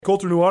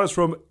Colter Nuanez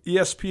from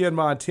ESPN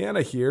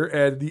Montana here,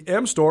 and the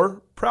M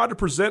Store, proud to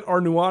present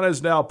our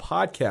Nuanez Now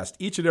podcast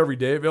each and every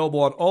day, available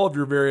on all of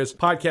your various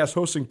podcast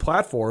hosting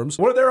platforms.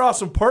 One of their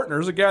awesome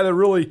partners, a guy that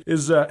really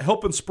is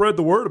helping spread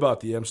the word about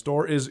the M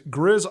Store, is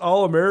Grizz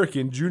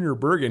All-American Junior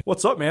Bergen.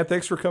 What's up, man?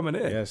 Thanks for coming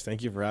in. Yes,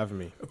 thank you for having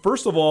me.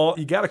 First of all,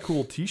 you got a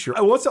cool t-shirt.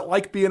 What's it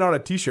like being on a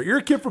t-shirt? You're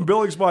a kid from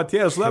Billings,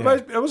 Montana, so that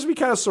must be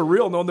kind of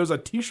surreal knowing there's a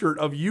t-shirt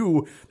of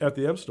you at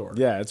the M Store.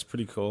 Yeah, it's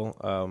pretty cool.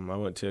 I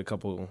went to a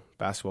couple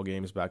basketball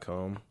games back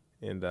home,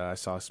 and I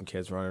saw some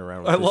kids running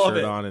around with their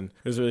shirt on, and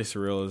it was really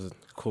surreal. It was a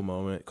cool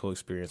moment, cool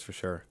experience for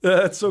sure.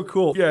 That's so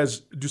cool. You guys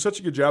do such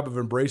a good job of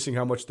embracing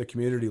how much the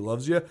community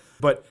loves you.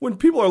 But when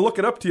people are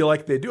looking up to you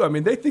like they do,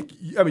 they think,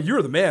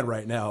 you're the man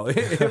right now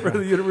for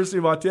the University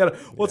of Montana.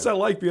 What's that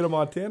like being a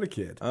Montana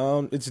kid?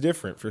 It's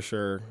different for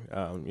sure.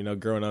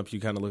 Growing up, you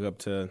kind of look up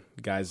to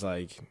guys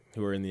like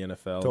who are in the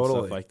NFL and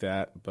stuff like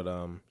that. But,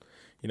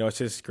 it's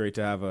just great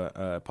to have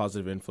a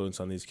positive influence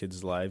on these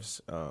kids' lives.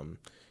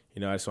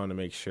 I just want to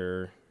make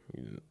sure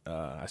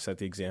I set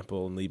the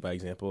example and lead by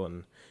example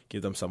and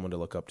give them someone to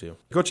look up to.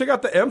 Go check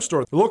out the M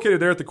Store. They're located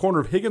there at the corner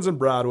of Higgins and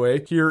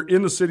Broadway here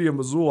in the city of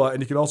Missoula,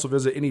 and you can also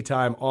visit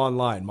anytime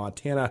online,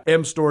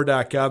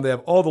 montanamstore.com. They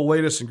have all the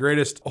latest and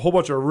greatest, a whole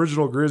bunch of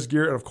original Grizz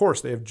gear, and of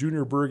course, they have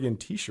Junior Bergen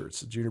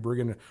t-shirts. Junior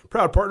Bergen,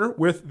 proud partner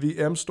with the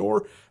M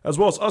Store, as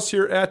well as us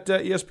here at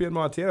ESPN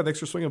Montana. Thanks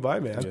for swinging by,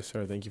 man. Yes,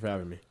 sir. Thank you for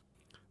having me.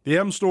 The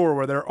M Store,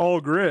 where they're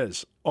all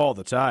Grizz all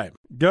the time.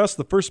 Gus,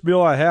 the first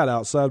meal I had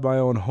outside my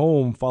own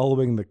home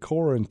following the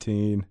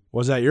quarantine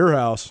was at your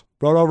house.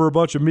 Brought over a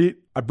bunch of meat.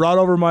 I brought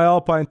over my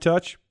Alpine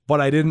Touch,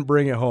 but I didn't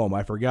bring it home.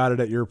 I forgot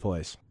it at your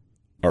place.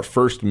 Our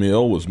first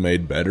meal was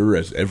made better,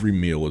 as every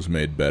meal is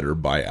made better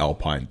by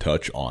Alpine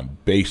Touch on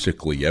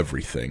basically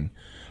everything.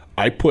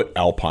 I put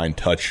Alpine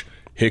Touch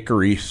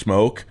Hickory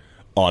Smoke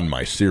on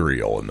my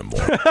cereal in the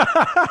morning.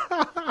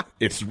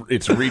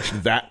 It's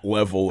reached that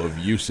level of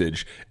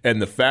usage, and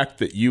the fact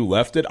that you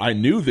left it, I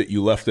knew that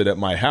you left it at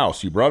my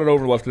house. You brought it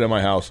over, left it at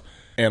my house,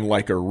 and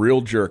like a real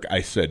jerk,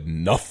 I said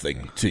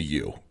nothing to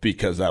you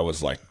because I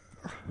was like,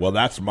 well,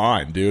 that's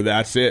mine, dude.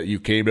 That's it. You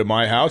came to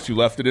my house, you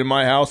left it in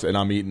my house, and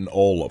I'm eating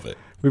all of it.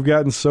 We've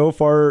gotten so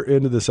far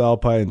into this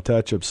Alpine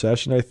Touch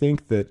obsession, I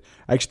think, that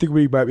I actually think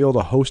we might be able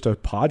to host a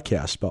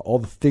podcast about all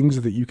the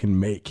things that you can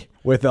make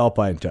with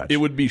Alpine Touch. It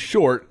would be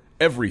short.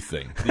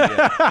 Everything.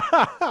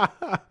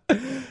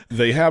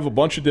 They have a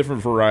bunch of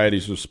different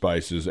varieties of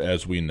spices,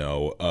 as we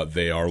know.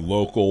 They are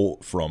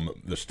local from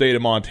the state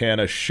of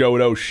Montana.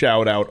 Shoto,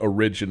 shout out,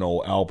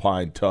 original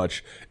Alpine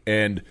Touch.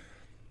 And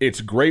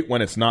it's great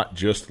when it's not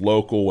just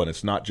local, when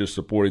it's not just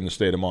supporting the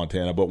state of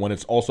Montana, but when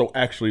it's also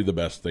actually the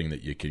best thing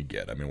that you can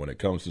get. When it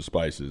comes to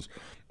spices,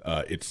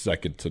 it's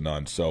second to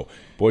none. So,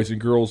 boys and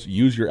girls,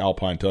 use your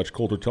Alpine Touch.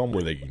 Colter, tell them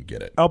where they can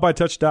get it.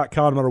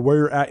 AlpineTouch.com, no matter where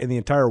you're at in the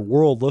entire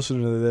world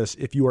listening to this,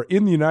 if you are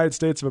in the United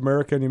States of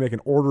America and you make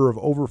an order of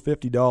over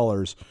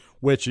 $50,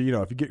 which, if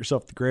you get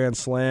yourself the Grand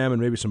Slam and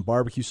maybe some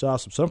barbecue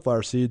sauce, some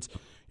sunflower seeds,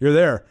 you're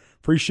there.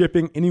 Free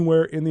shipping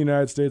anywhere in the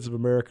United States of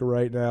America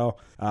right now.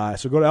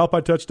 So go to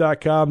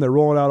AlpineTouch.com. They're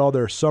rolling out all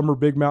their summer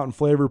Big Mountain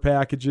flavor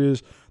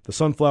packages. The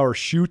sunflower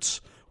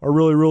shoots are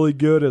really, really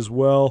good as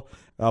well.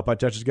 Alpine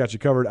Touch has got you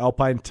covered.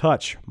 Alpine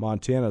Touch,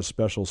 Montana's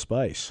special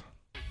spice.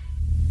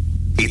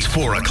 It's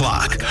 4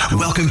 o'clock.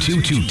 Welcome to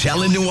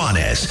Tutel and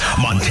Nuanez,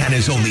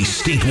 Montana's only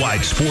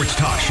statewide sports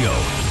talk show.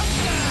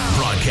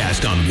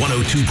 Broadcast on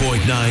 102.9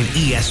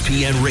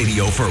 ESPN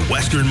Radio for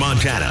Western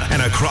Montana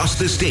and across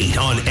the state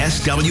on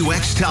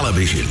SWX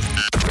Television.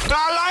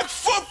 I like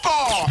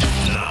football!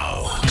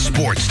 Now,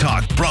 sports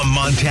talk from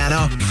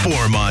Montana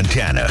for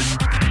Montana.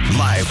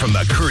 Live from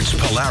the Kurtz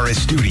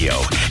Polaris studio,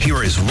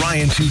 here is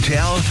Ryan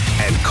Tutel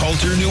and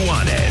Colter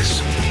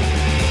Nuanez.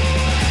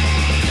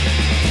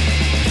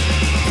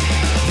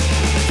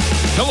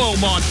 Hello,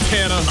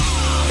 Montana.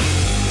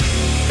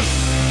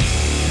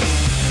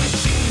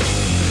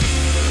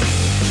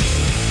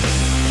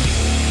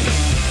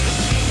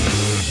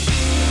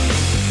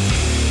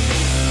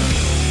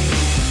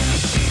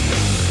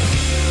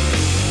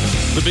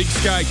 The Big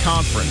Sky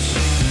Conference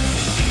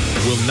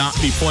will not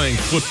be playing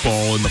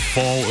football in the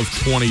fall of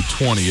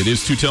 2020. It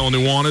is Tutel and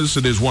Nuanez.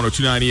 It is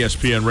 102.9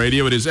 ESPN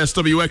Radio. It is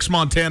SWX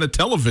Montana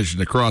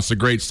Television across the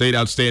great state.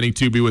 Outstanding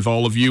to be with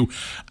all of you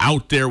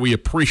out there. We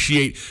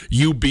appreciate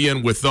you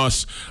being with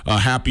us.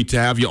 Happy to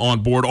have you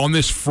on board on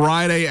this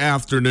Friday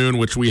afternoon,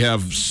 which we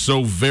have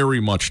so very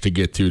much to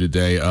get to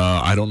today.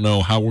 I don't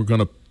know how we're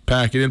going to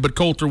pack it in, but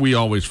Colter, we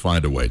always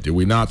find a way, do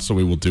we not? So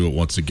we will do it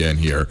once again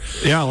here.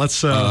 Yeah,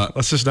 let's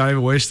just not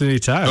even waste any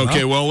time.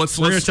 Okay, well, we're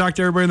going to talk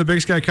to everybody in the Big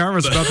Sky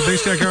Conference about the Big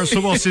Sky Conference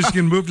football season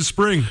can move to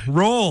spring.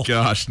 Roll.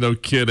 Gosh, no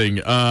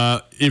kidding.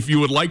 if you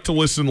would like to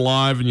listen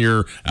live and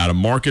you're out of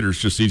market or it's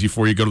just easy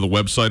for you, go to the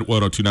website,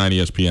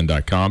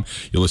 1029ESPN.com.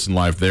 You listen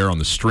live there on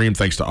the stream.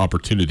 Thanks to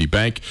Opportunity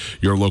Bank,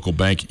 your local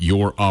bank,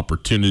 your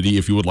opportunity.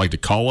 If you would like to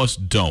call us,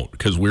 don't,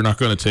 because we're not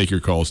going to take your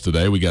calls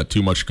today. We got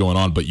too much going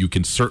on, but you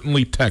can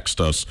certainly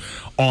text us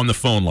on the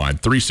phone line.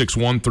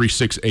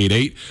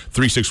 361-3688.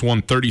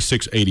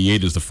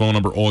 361-3688 is the phone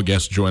number. All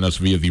guests join us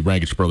via the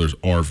Rankage Brothers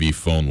RV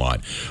phone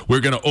line. We're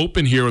going to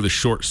open here with a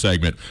short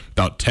segment,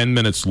 about 10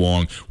 minutes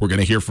long. We're going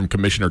to hear from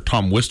Commissioner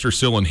Tom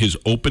Wistrcill in his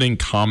opening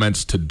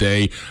comments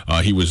today.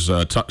 He was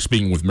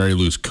speaking with Mary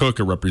Louise Cook,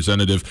 a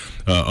representative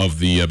of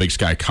the Big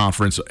Sky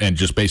Conference, and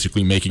just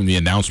basically making the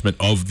announcement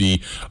of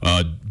the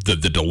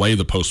delay,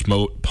 the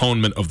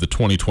postponement of the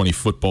 2020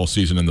 football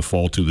season in the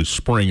fall to the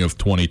spring of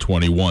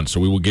 2021. So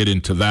we will get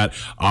into that.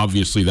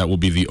 Obviously, that will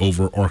be the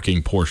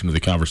overarching portion of the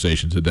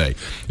conversation today.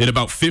 In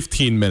about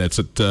 15 minutes,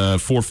 at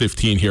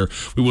 4:15 here,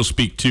 we will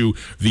speak to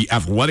the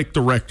athletic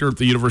director at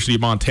the University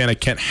of Montana,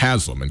 Kent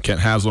Haslam. And Kent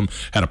Haslam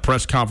had a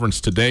press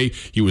conference today.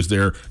 He was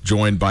there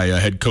joined by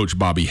head coach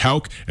Bobby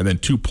Hauck, and then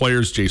two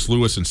players, Jace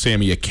Lewis and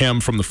Sammy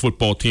Akem from the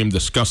football team,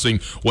 discussing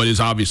what is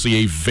obviously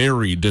a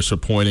very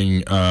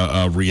disappointing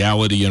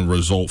reality and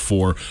result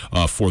for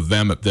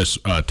them at this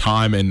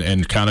time,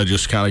 and kind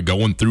of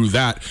going through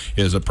that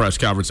is a press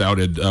conference out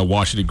at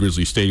Washington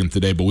Grizzlies Stadium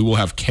today. But we will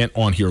have Kent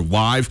on here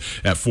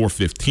live at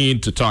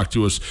 4:15 to talk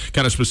to us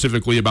kind of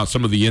specifically about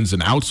some of the ins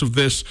and outs of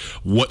this,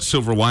 what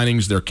silver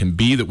linings there can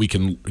be that we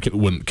can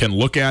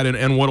look at,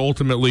 and what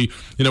ultimately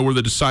were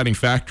the deciding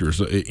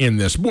factors in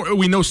this.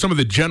 We know some of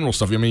the general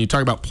stuff. I mean, you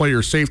talk about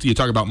player safety, you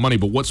talk about money,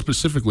 but what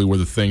specifically were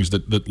the things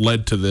that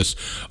led to this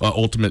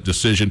ultimate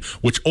decision,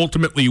 which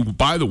ultimately,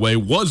 by the way,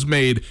 was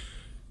made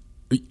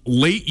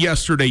late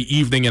yesterday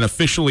evening and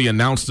officially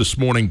announced this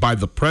morning by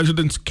the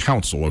President's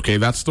Council. Okay,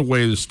 that's the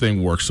way this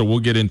thing works, so we'll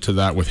get into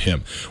that with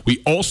him.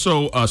 We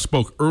also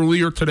spoke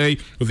earlier today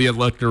with the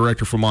athletic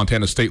director for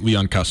Montana State,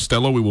 Leon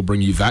Costello. We will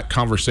bring you that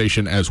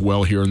conversation as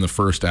well here in the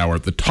first hour.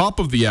 At the top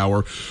of the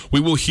hour, we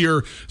will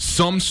hear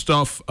some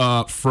stuff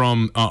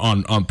from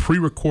on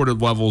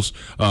pre-recorded levels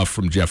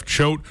from Jeff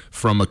Choate,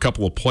 from a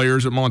couple of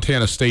players at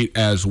Montana State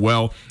as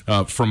well,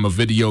 from a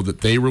video that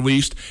they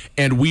released.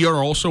 And we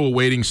are also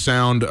awaiting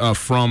sound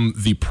from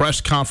the press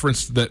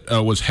conference that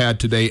was had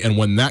today, and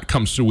when that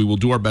comes through, we will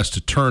do our best to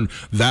turn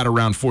that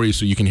around for you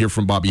so you can hear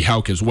from Bobby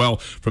Hauck as well,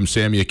 from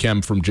Sammy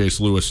Akem, from Jace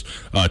Lewis,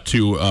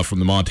 from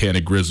the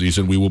Montana Grizzlies,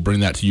 and we will bring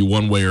that to you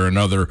one way or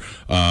another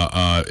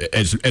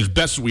as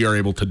best we are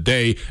able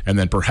today, and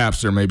then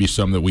perhaps there may be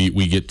some that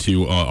we get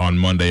to on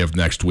Monday of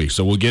next week.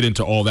 So we'll get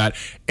into all that,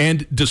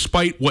 and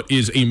despite what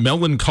is a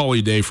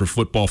melancholy day for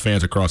football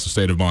fans across the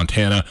state of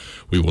Montana,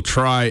 we will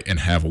try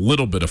and have a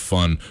little bit of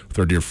fun with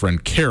our dear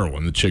friend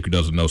Carolyn, the chick who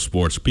doesn't know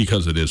sports,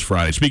 because it is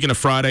Friday. Speaking of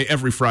Friday,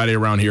 every Friday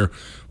around here,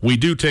 we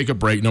do take a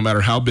break, no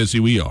matter how busy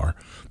we are,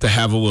 to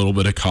have a little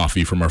bit of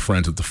coffee from our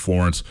friends at the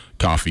Florence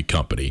Coffee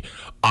Company.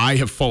 I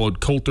have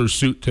followed Coulter's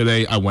suit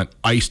today. I went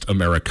iced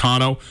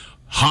Americano.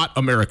 Hot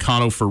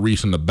Americano for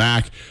Reese in the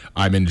back.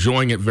 I'm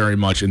enjoying it very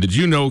much. And did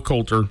you know,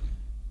 Coulter,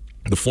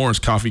 the Florence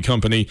Coffee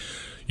Company,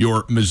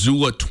 your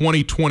Missoula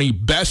 2020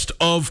 Best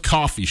of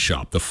Coffee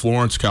Shop, the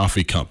Florence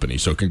Coffee Company.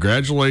 So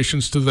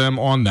congratulations to them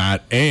on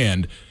that.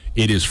 And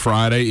it is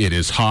Friday. It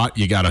is hot.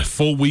 You got a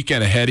full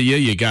weekend ahead of you.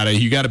 You got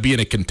to be in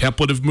a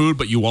contemplative mood,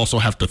 but you also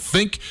have to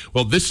think.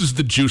 Well, this is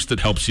the juice that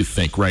helps you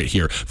think right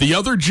here. The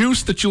other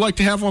juice that you like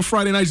to have on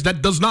Friday nights,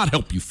 that does not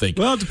help you think.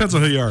 Well, it depends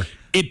on who you are.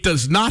 It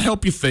does not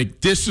help you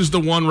think. This is the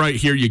one right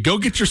here. You go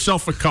get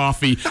yourself a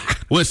coffee.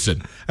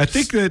 Listen. I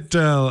think that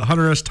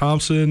Hunter S.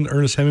 Thompson,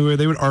 Ernest Hemingway,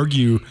 they would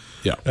argue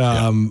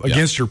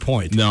against your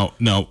point. No.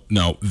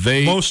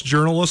 Most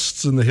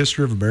journalists in the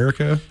history of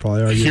America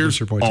probably argue against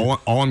your point.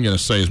 All I'm going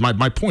to say is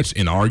my point's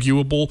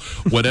inarguable.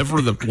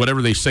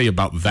 Whatever they say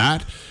about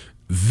that,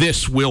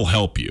 this will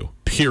help you.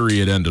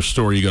 Period. End of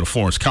story. You go to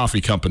Florence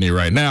Coffee Company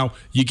right now.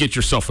 You get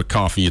yourself a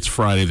coffee. It's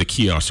Friday. The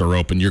kiosks are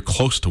open. You're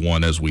close to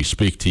one as we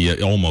speak to you.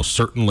 Almost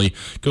certainly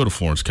go to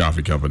Florence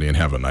Coffee Company and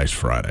have a nice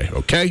Friday.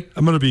 Okay?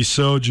 I'm going to be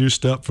so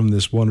juiced up from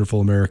this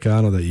wonderful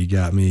Americano that you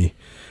got me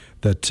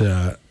that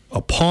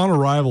upon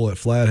arrival at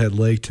Flathead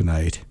Lake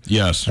tonight,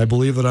 yes, I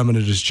believe that I'm going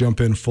to just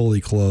jump in fully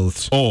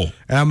clothed. Oh.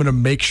 And I'm going to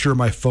make sure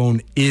my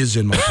phone is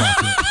in my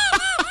pocket.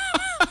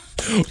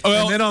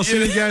 Well, and then I'll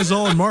see you guys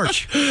all in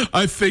March.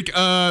 I think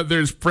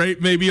there's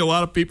maybe a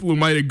lot of people who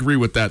might agree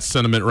with that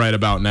sentiment right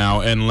about now.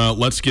 And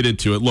let's get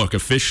into it. Look,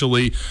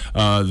 officially,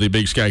 the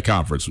Big Sky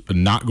Conference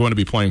not going to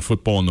be playing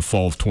football in the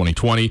fall of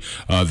 2020.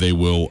 They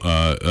will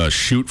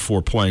shoot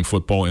for playing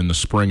football in the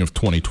spring of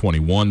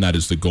 2021. That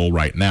is the goal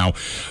right now.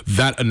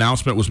 That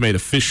announcement was made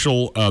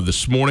official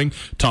this morning.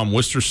 Tom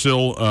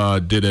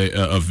Wistrcill did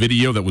a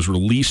video that was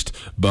released,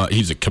 but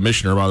he's a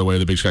commissioner, by the way, of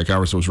the Big Sky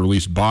Conference. That was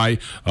released by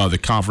the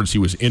conference. He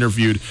was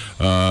interviewed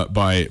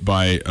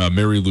by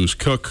Mary Louise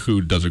Cook,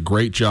 who does a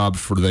great job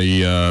for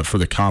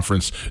the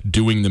conference,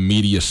 doing the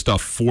media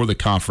stuff for the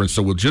conference.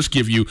 So we'll just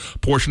give you a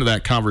portion of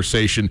that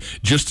conversation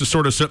just to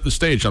sort of set the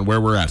stage on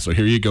where we're at. So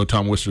here you go,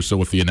 Tom Wistrcill,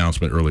 with the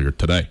announcement earlier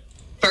today.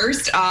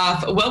 First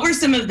off, what were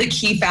some of the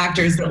key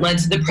factors that led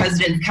to the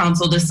President's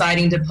Council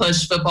deciding to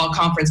push football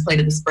conference play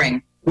to the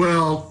spring?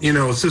 Well,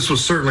 this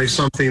was certainly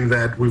something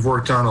that we've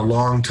worked on a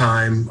long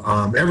time.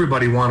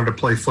 Everybody wanted to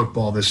play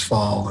football this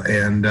fall,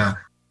 and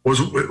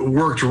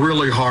worked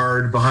really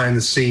hard behind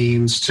the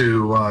scenes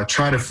to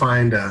try to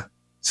find a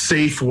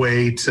safe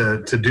way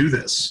to do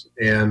this.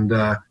 And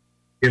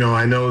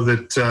I know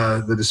that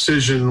the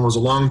decision was a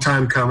long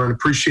time coming.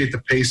 Appreciate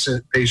the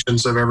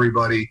patience of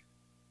everybody.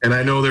 And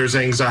I know there's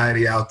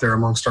anxiety out there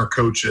amongst our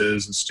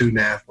coaches and student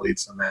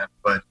athletes and that,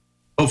 but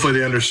hopefully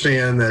they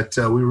understand that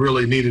we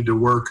really needed to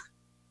work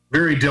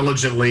very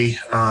diligently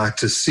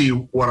to see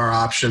what our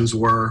options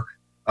were.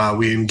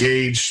 We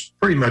engaged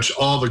pretty much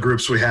all the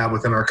groups we have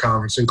within our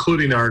conference,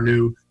 including our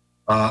new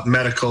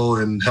medical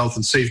and health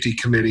and safety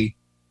committee.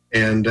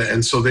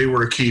 And so they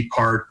were a key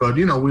part. But,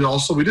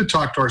 we did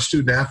talk to our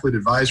student athlete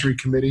advisory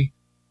committee.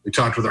 We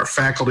talked with our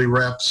faculty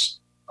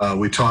reps.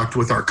 We talked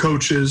with our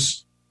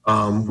coaches.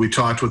 We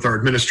talked with our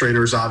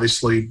administrators,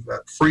 obviously,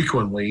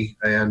 frequently,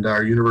 and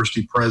our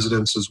university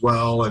presidents as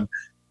well. And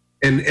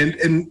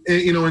in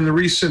the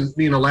recent,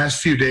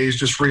 last few days,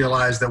 just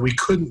realized that we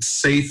couldn't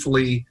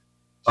safely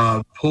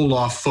pull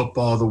off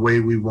football the way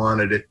we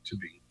wanted it to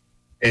be.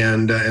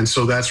 And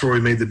so that's where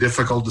we made the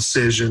difficult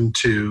decision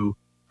to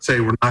say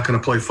we're not going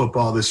to play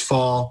football this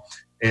fall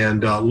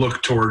and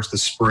look towards the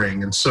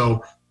spring. And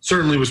so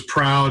certainly was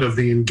proud of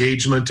the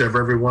engagement of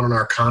everyone in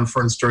our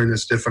conference during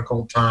this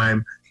difficult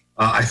time.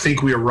 I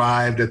think we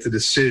arrived at the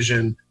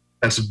decision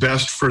that's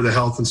best for the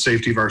health and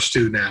safety of our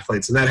student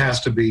athletes. And that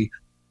has to be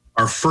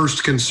our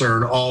first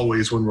concern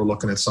always when we're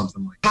looking at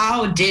something like that.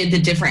 How did the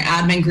different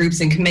admin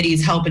groups and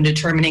committees help in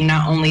determining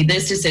not only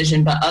this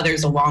decision, but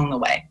others along the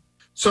way?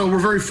 So we're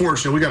very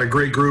fortunate. We got a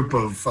great group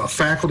of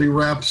faculty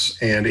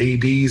reps and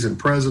ADs and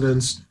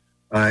presidents,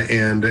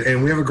 and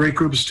we have a great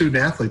group of student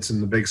athletes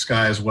in the Big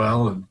Sky as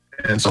well.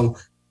 And so,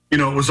 it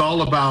was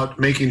all about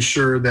making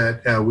sure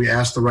that we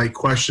asked the right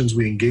questions,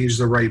 we engaged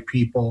the right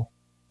people,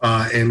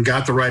 and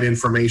got the right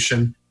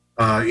information.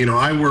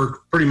 I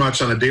work pretty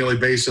much on a daily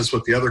basis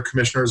with the other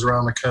commissioners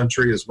around the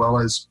country, as well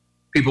as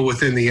people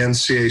within the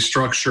NCAA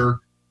structure,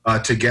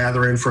 to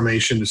gather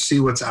information, to see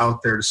what's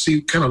out there,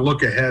 to kind of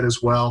look ahead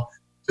as well,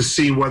 to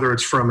see whether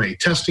it's from a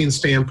testing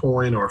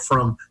standpoint or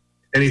from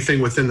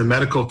anything within the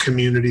medical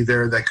community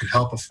there that could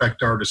help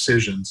affect our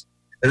decisions.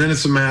 And then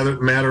it's a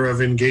matter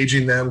of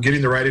engaging them,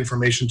 getting the right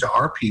information to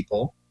our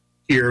people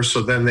here,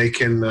 so then they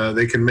can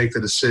make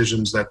the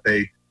decisions that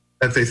they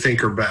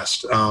think are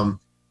best.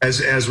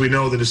 As we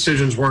know, the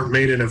decisions weren't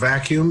made in a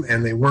vacuum,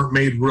 and they weren't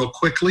made real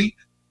quickly.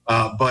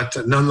 But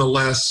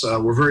nonetheless,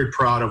 we're very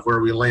proud of where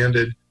we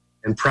landed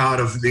and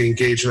proud of the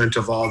engagement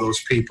of all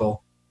those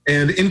people,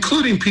 and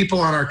including people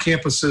on our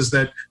campuses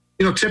that,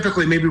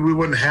 typically maybe we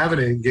wouldn't have it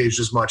engaged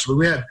as much. But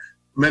we had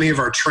many of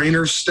our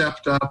trainers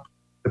stepped up,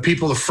 the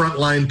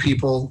frontline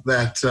people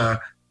that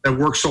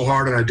work so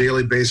hard on a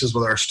daily basis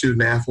with our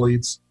student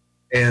athletes,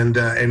 and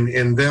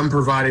them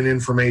providing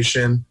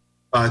information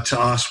to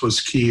us was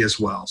key as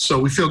well. So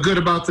we feel good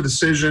about the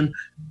decision.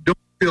 Don't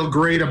feel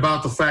great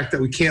about the fact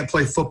that we can't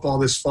play football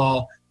this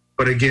fall,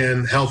 but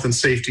again, health and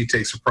safety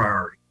takes a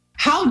priority.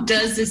 How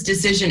does this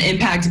decision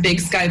impact Big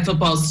Sky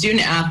football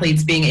student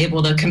athletes being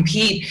able to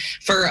compete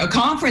for a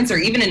conference or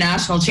even a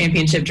national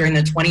championship during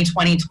the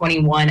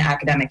 2020-21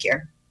 academic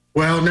year?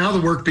 Well, now the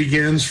work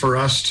begins for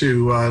us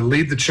to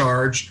lead the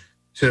charge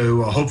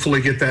to hopefully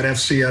get that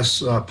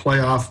FCS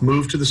playoff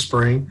moved to the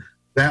spring.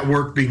 That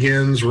work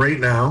begins right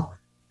now,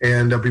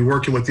 and I'll be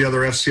working with the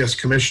other FCS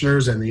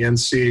commissioners and the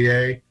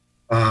NCAA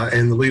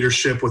and the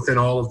leadership within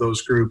all of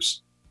those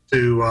groups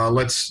to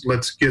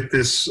let's get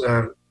this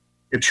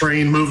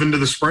train moving to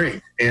the spring.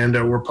 And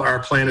our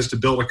plan is to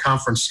build a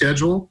conference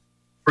schedule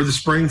for the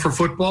spring for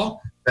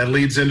football that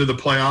leads into the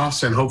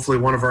playoffs, and hopefully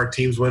one of our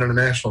teams winning a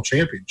national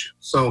championship.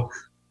 So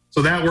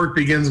that work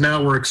begins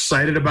now. We're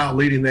excited about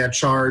leading that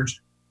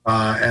charge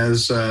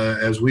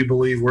as we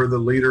believe we're the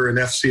leader in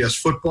FCS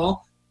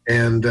football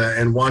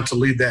and want to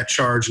lead that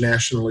charge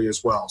nationally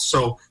as well.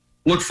 So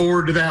look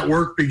forward to that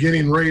work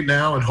beginning right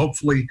now, and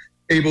hopefully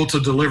able to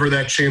deliver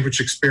that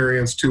championship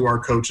experience to our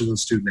coaches and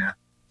student athletes.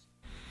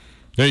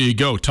 There you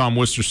go, Tom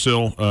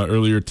Wistrcill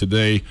earlier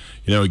today,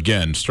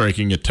 again,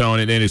 striking a tone.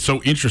 And it's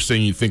so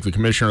interesting, you think the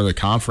commissioner of the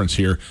conference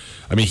here,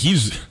 I mean,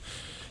 he's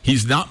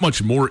not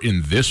much more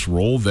in this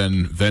role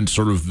than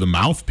sort of the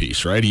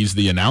mouthpiece, right? He's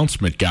the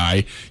announcement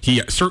guy.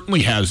 He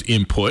certainly has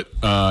input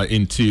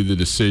into the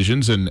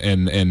decisions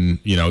and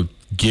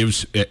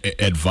gives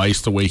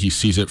advice the way he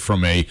sees it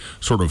from a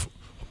sort of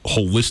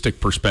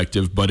holistic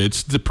perspective, but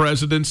it's the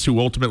presidents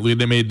who ultimately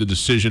they made the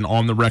decision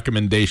on the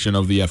recommendation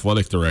of the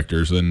athletic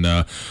directors, and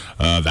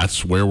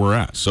that's where we're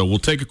at. So we'll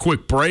take a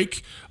quick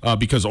break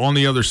because on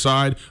the other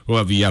side we'll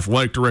have the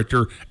athletic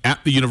director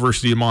at the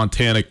University of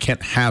Montana,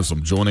 Kent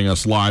Haslam, joining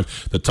us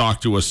live to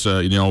talk to us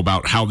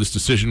about how this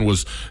decision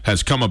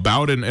has come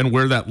about and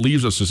where that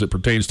leaves us as it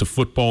pertains to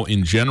football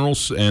in general,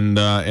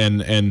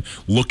 and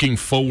looking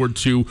forward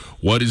to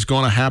what is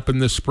going to happen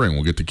this spring.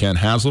 We'll get to Kent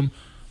Haslam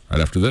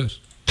right after this.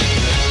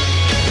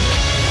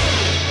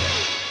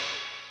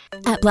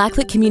 At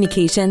Blackfoot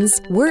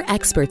Communications, we're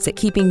experts at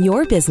keeping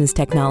your business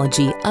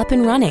technology up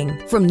and running.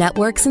 From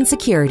networks and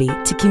security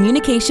to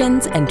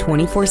communications and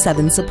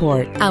 24/7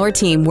 support, our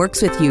team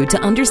works with you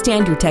to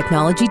understand your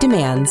technology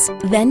demands,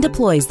 then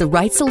deploys the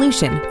right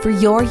solution for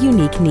your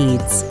unique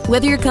needs.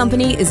 Whether your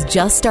company is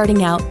just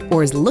starting out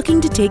or is looking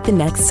to take the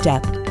next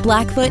step,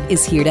 Blackfoot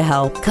is here to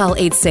help. Call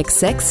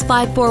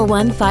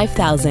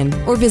 866-541-5000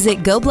 or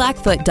visit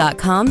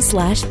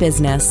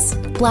goblackfoot.com/business.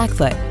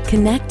 Blackfoot,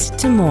 connect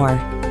to more.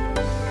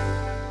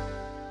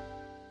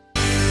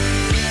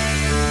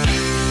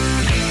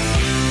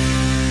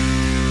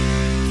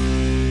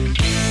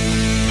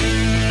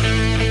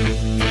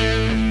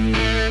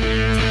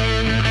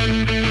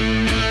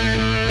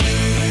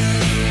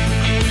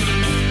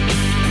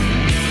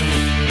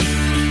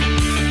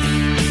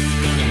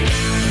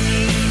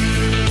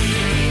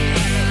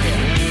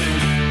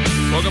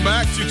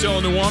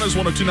 Nuanez,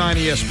 102.9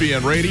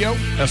 ESPN Radio,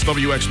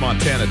 SWX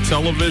Montana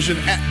Television,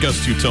 at Gus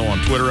Tutel on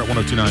Twitter, at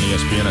 102.9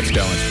 ESPN, at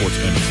Skyline Sports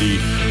MT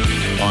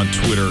on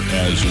Twitter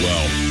as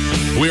well.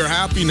 We are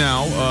happy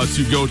now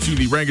to go to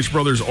the Rankish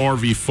Brothers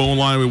RV phone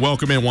line. We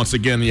welcome in once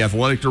again the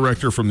athletic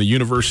director from the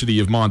University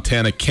of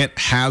Montana, Kent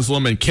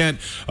Haslam. And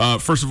Kent,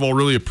 first of all,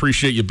 really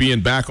appreciate you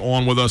being back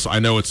on with us. I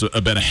know it's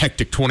been a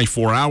hectic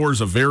 24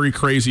 hours, a very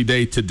crazy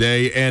day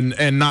today,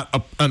 and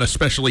not an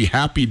especially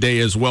happy day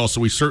as well.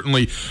 So we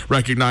certainly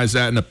recognize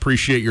that and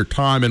appreciate your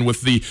time. And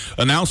with the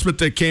announcement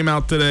that came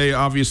out today,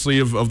 obviously,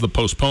 of the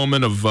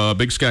postponement of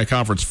Big Sky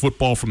Conference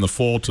football from the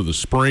fall to the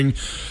spring,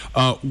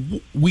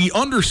 we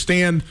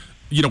understand,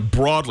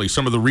 broadly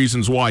some of the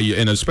reasons why,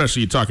 and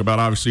especially you talk about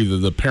obviously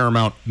the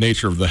paramount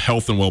nature of the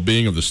health and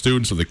well-being of the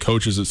students, of the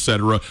coaches, et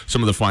cetera,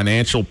 some of the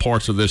financial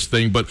parts of this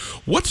thing. But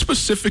what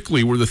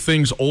specifically were the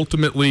things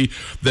ultimately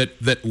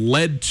that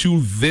led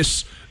to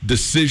this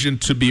decision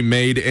to be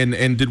made,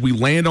 and did we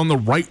land on the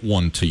right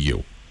one to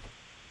you?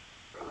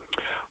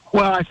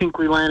 Well, I think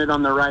we landed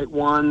on the right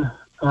one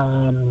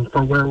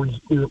for where we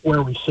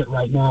sit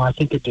right now. I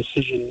think a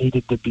decision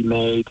needed to be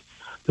made.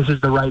 This is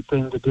the right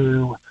thing to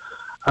do.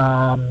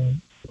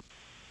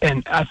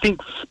 And I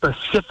think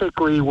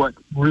specifically what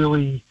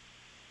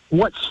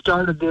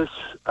started this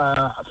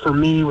for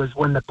me was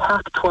when the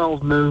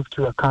Pac-12 moved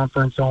to a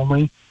conference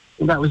only,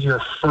 and that was your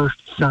first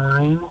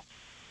sign.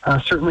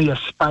 Certainly a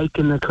spike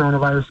in the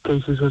coronavirus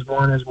cases was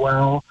one as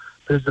well.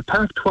 But as the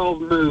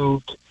Pac-12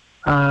 moved,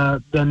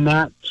 then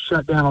that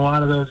shut down a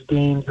lot of those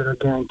games that are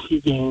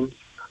guarantee games.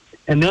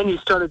 And then you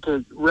started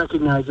to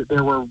recognize that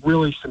there were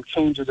really some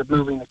changes of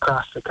moving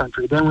across the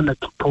country. Then when the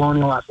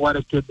Colonial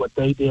Athletic did what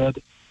they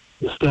did,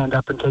 you stand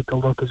up and take a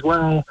look as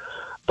well.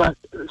 But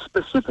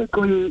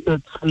specifically,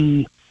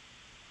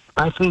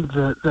 I think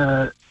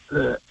the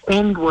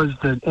end was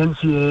the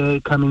NCAA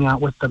coming out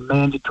with the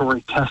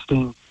mandatory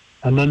testing,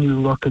 and then you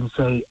look and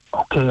say,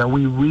 okay, are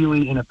we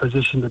really in a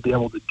position to be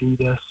able to do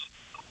this?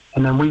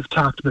 And then we've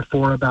talked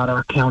before about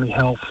our county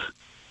health,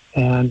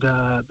 and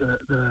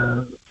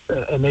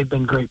and they've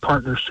been great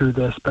partners through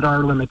this, but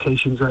our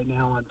limitations right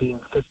now on being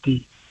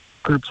 50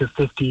 groups of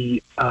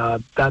 50,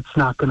 that's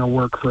not going to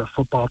work for a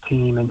football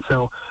team. And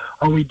so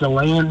are we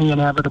delaying the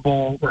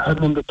inevitable? We're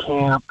heading into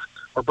camp.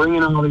 We're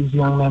bringing all these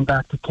young men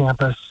back to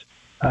campus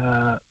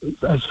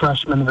as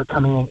freshmen that are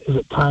coming in. Is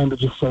it time to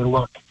just say,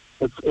 look,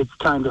 it's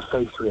time to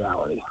face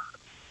reality?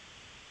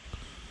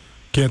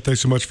 Kent,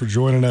 thanks so much for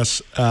joining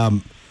us.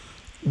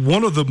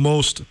 One of the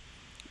most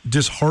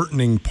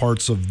disheartening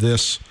parts of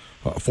this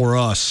for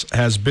us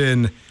has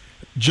been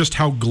just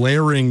how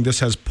glaring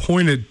this has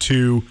pointed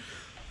to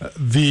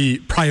the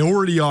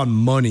priority on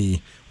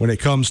money when it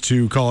comes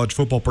to college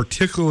football,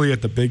 particularly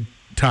at the big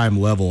time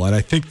level. And I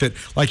think that,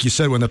 like you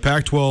said, when the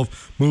Pac-12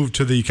 moved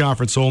to the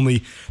conference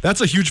only, that's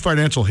a huge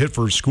financial hit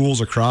for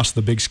schools across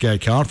the Big Sky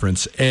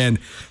Conference. And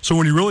so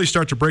when you really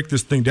start to break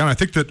this thing down, I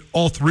think that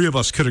all three of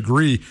us could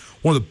agree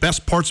one of the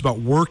best parts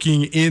about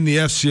working in the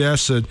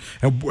FCS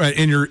and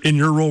in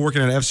your role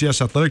working as an FCS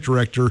athletic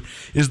director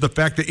is the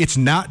fact that it's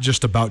not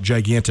just about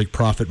gigantic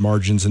profit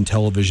margins and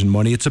television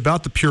money. It's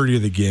about the purity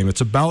of the game.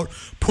 It's about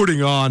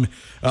putting on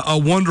a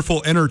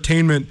wonderful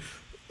entertainment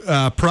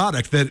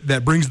product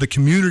that brings the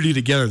community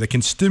together, that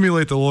can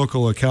stimulate the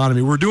local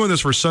economy. We're doing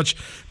this for such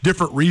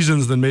different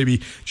reasons than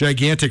maybe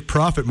gigantic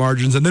profit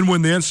margins. And then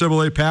when the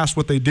NCAA passed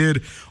what they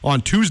did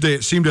on Tuesday,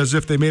 it seemed as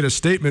if they made a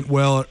statement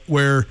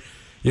where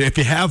if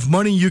you have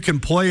money, you can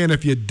play, and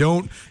if you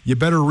don't, you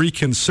better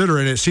reconsider.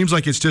 And it seems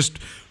like it's just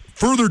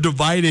further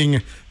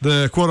dividing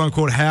the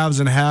quote-unquote haves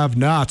and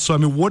have-nots. So, I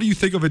mean, what do you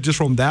think of it just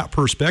from that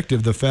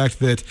perspective, the fact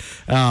that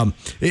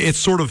it's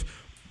sort of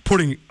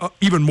putting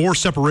even more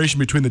separation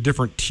between the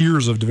different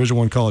tiers of Division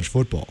I college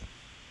football?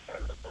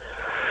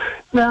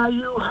 Yeah,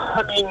 you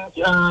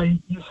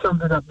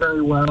summed it up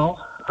very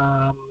well.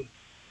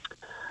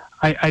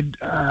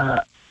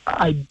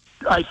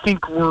 I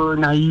think we're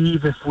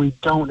naive if we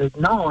don't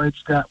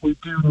acknowledge that we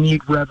do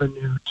need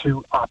revenue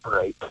to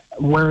operate.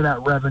 Where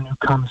that revenue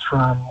comes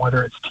from,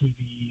 whether it's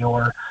TV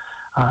or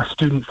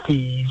student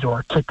fees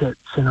or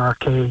tickets in our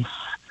case,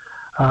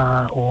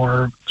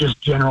 or just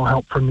general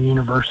help from the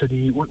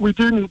university. We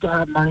do need to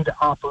have money to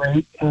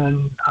operate,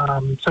 and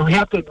so we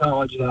have to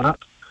acknowledge that.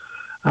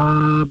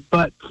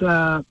 But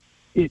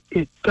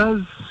it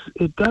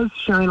does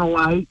shine a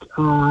light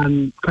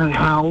on kind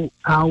of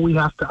how we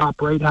have to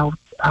operate, how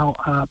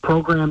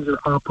programs are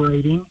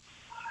operating.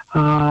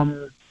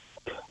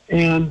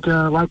 And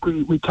like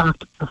we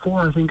talked before,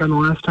 I think on the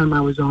last time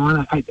I was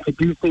on, I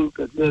do think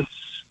that this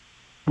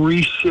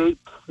reshapes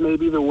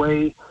maybe the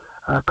way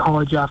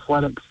college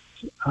athletics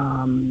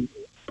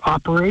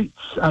operates.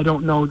 I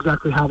don't know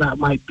exactly how that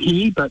might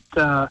be, but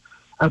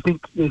I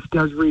think this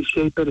does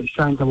reshape it. It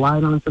shines a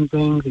light on some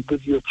things. It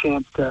gives you a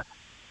chance to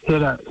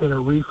hit a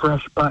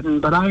refresh button.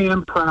 But I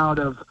am proud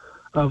of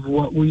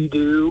what we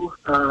do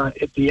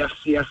at the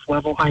FCS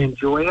level. I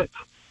enjoy it.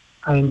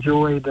 I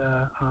enjoy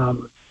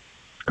the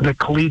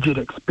collegiate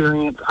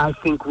experience. I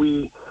think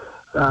we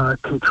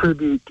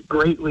contribute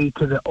greatly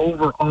to the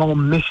overall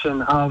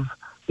mission of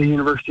the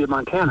University of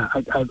Montana.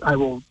 I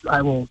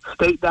will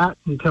state that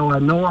until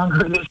I'm no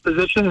longer in this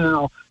position, and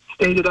I'll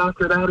state it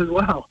after that as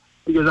well,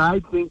 because I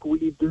think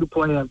we do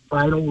play a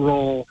vital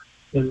role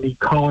in the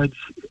college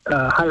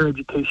higher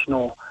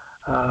educational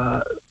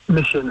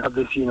mission of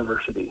this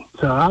university.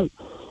 So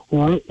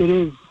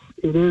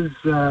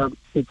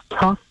it's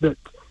tough that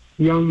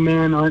young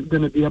men aren't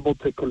going to be able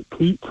to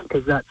compete,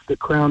 because that's the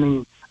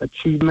crowning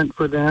achievement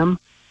for them.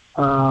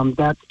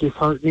 That's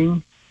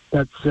disheartening.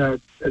 That's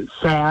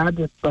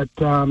sad, but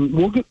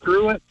we'll get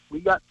through it.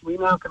 We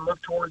now can look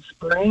towards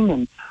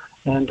spring,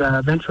 and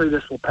eventually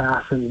this will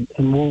pass, and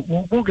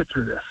we'll get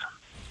through this.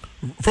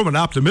 From an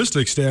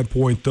optimistic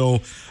standpoint, though,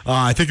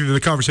 I think the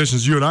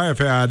conversations you and I have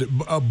had,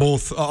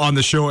 both on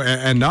the show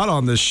and not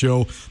on this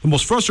show, the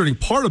most frustrating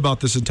part about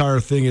this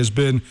entire thing has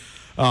been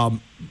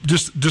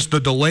just the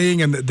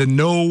delaying and the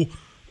no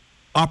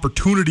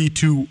opportunity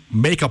to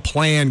make a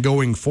plan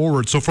going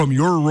forward. So from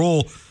your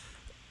role,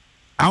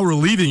 how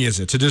relieving is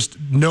it to just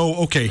know,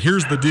 okay,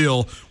 here's the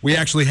deal. We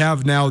actually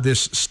have now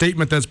this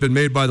statement that's been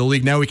made by the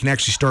league. Now we can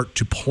actually start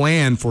to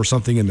plan for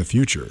something in the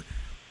future.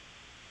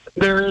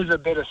 There is a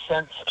bit of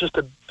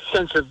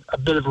a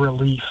bit of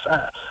relief.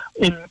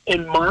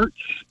 In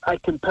March, I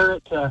compare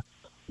it to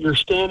you're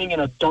standing in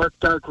a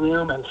dark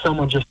room and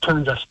someone just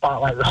turns a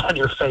spotlight on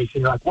your face,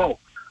 and you're like, whoa,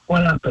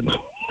 what happened?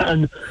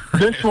 And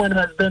this one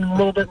has been a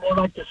little bit more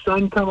like the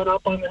sun coming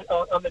up on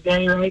the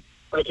day, right?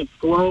 Like it's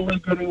slowly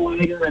getting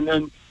lighter, and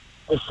then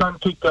the sun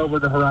peeked over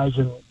the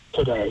horizon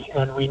today,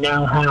 and we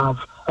now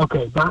have,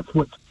 okay, that's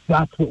what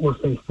we're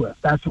faced with.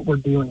 That's what we're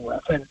dealing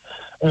with, and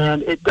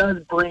it does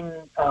bring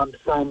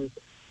some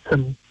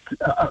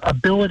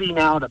ability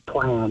now to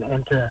plan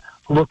and to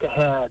look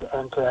ahead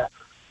and to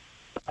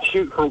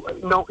shoot for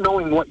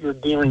knowing what you're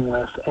dealing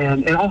with,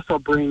 and it also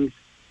brings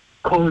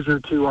closure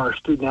to our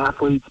student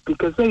athletes,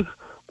 because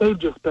they've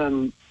just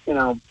been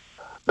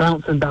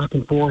bouncing back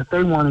and forth.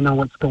 They want to know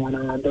what's going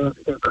on.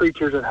 They're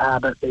creatures of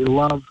habit. They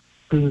love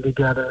being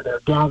together. They're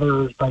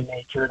gatherers by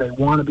nature. They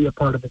want to be a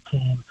part of the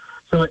team.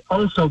 So it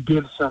also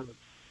gives some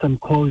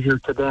closure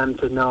to them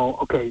to know,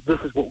 okay,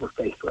 this is what we're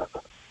faced with.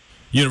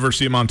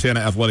 University of Montana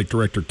Athletic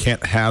Director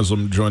Kent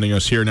Haslam joining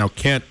us here. Now,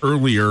 Kent,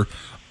 earlier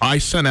I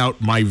sent out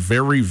my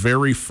very,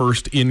 very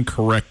first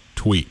incorrect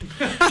tweet,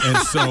 and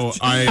so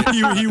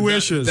he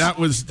wishes that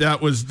was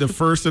the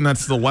first, and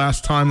that's the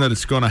last time that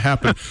it's going to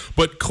happen.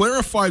 But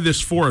clarify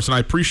this for us, and I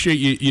appreciate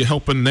you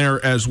helping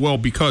there as well,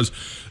 because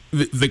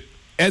the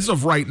as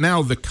of right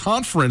now, the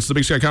conference, the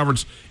Big Sky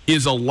Conference,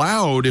 is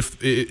allowed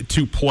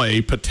to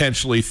play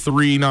potentially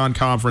 3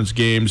 non-conference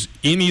games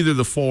in either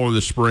the fall or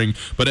the spring.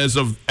 But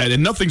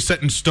and nothing's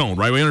set in stone,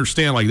 right? We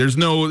understand, like, there's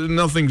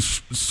nothing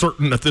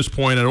certain at this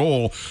point at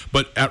all.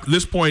 But at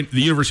this point,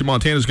 the University of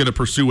Montana is going to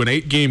pursue an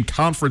 8-game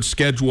conference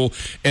schedule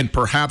and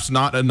perhaps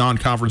not a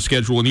non-conference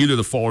schedule in either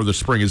the fall or the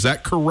spring. Is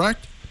that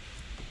correct?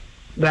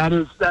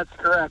 That's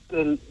correct,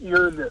 and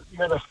you're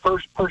the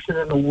first person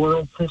in the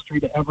world's history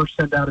to ever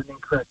send out an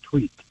incorrect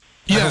tweet.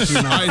 Yes,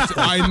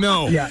 I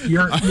know. Yeah, you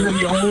were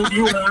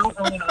out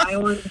on an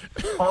island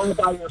all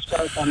by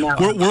yourself on that.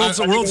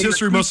 World's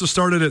history must have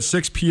started at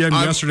 6 p.m.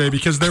 yesterday,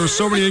 because there were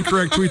so many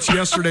incorrect tweets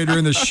yesterday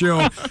during the show.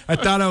 I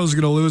thought I was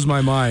going to lose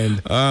my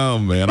mind. Oh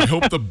man, I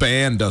hope the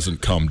ban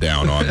doesn't come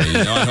down on me.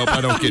 I hope I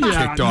don't get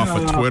kicked off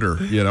of Twitter.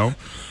 You're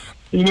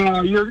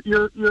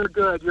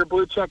good. Your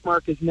blue check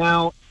mark is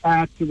now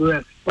at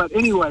risk. But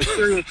anyway,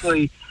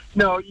 seriously,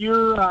 no,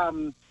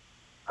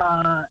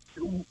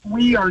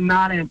 we are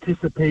not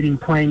anticipating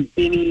playing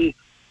any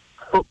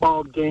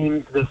football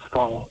games this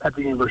fall at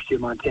the University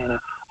of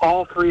Montana.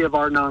 All 3 of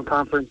our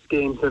non-conference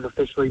games have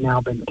officially now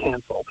been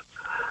canceled.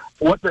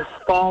 What this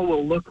fall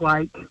will look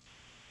like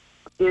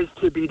is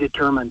to be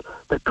determined.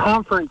 The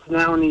conference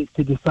now needs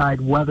to decide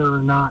whether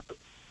or not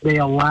they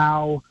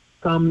allow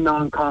some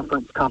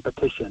non-conference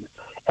competition.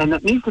 And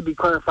that needs to be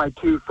clarified,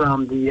 too,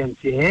 from the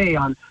NCAA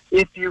on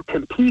if you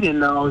compete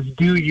in those,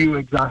 do you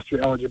exhaust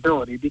your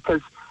eligibility?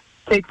 Because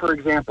take, for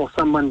example,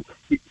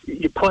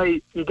 you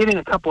get in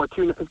a couple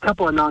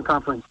of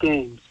non-conference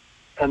games,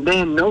 and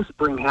then no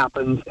spring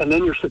happens, and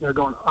then you're sitting there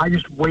going, I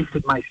just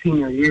wasted my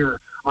senior year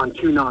on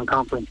 2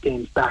 non-conference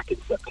games back in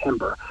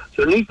September.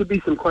 So there needs to be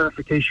some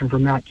clarification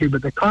from that too,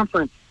 but the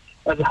conference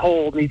as a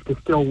whole needs to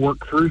still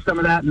work through some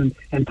of that,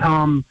 and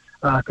Tom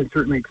can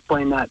certainly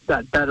explain that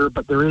better,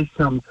 but there is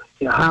some,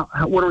 how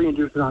what are we going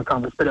to do with the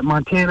non-conference? But at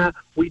Montana,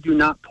 we do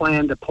not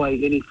plan to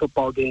play any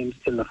football games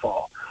in the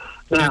fall.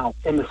 Now,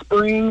 in the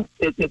spring,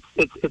 it's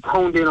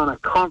honed in on a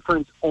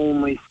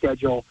conference-only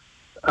schedule.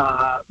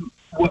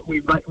 What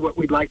we'd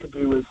like to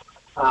do is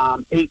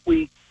a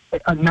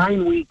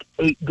 9-week,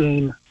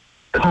 8-game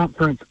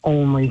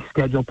conference-only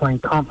schedule, playing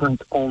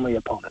conference-only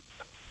opponents.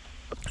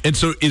 And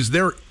so, is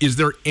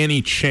there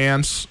any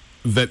chance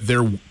that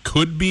there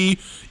could be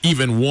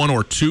even 1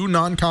 or 2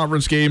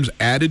 non-conference games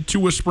added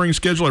to a spring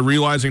schedule?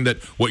 Realizing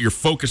that what you're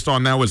focused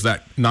on now is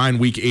that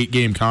 9-week,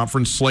 8-game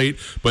conference slate,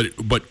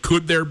 but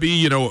could there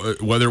be,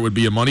 whether it would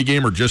be a money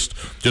game or just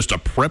a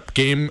prep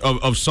game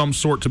of some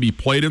sort to be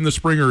played in the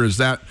spring, or is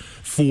that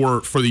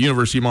for the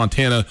University of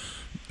Montana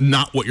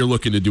not what you're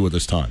looking to do at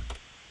this time?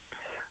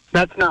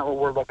 That's not what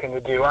we're looking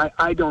to do.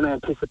 I don't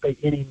anticipate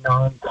any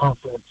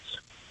non-conference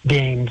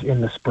games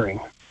in the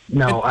spring.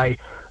 No, I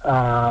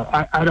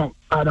don't.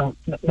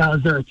 Now,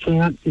 is there a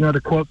chance?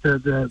 To quote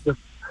the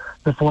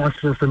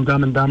philosopher from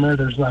Dumb and Dumber,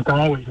 there's like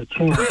always a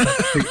chance.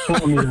 You're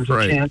telling me there's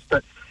a chance,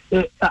 but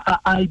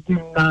I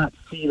do not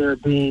see there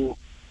being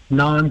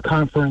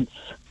non-conference,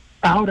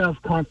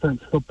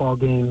 out-of-conference football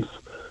games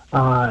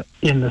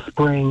in the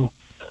spring,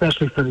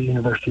 especially for the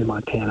University of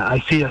Montana. I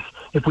see us,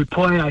 if we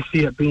play, I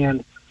see it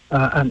being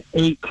an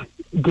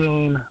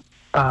 8-game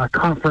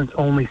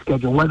conference-only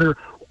schedule. Whether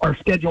our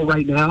schedule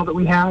right now that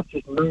we have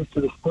just moves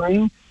to the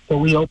spring, so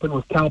we open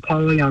with Cal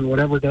Poly on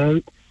whatever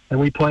date, and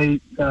we play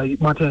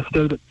Montana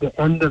State at the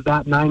end of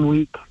that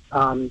 9-week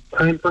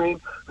time frame.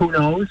 Who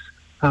knows?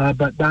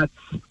 But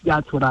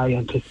that's what I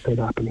anticipate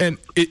happening. And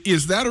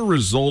is that a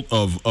result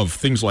of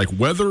things like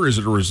weather? Is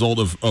it a result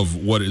of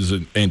what is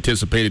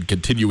anticipated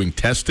continuing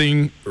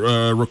testing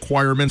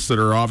requirements that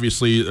are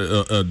obviously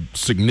a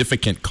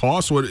significant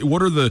cost?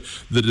 What are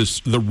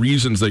the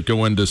reasons that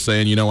go into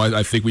saying,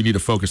 I think we need to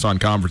focus on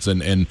conference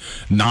and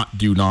not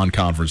do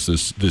non-conference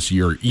this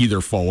year, either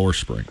fall or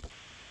spring?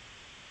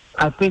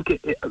 I think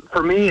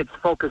for me, it's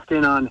focused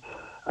in on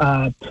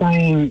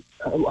playing.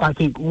 I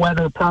think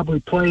weather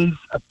probably plays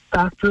a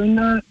factor in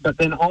that, but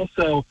then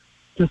also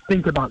just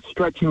think about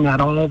stretching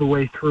that all the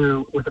way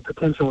through with the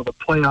potential of a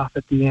playoff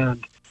at the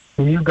end.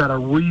 And you've got a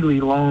really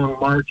long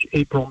March,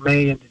 April,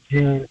 May into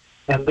June,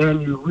 and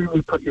then you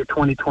really put your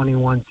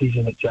 2021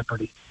 season at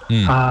jeopardy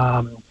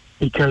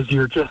because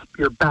you're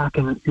back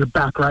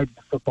right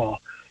into football.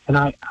 And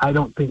I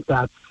don't think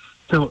that's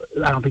the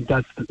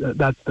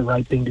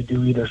right thing to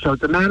do either. So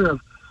it's a matter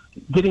of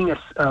getting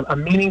a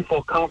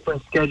meaningful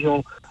conference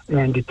schedule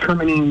and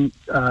determining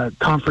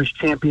conference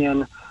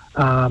champion.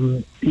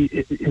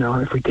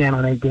 If we can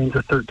on 8 games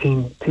or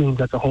 13 teams,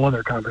 that's a whole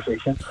other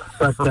conversation.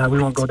 But we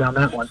won't go down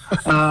that one.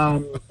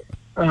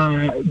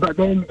 But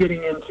then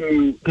getting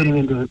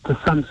into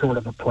some sort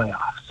of a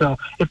playoff. So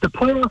if the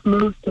playoff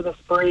moves to the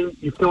spring,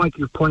 you feel like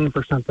you're playing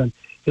for something.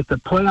 If the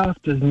playoff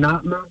does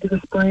not move to the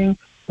spring,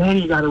 then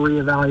you got to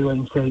reevaluate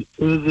and say,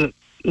 is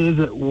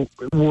it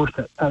worth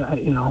it?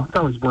 It's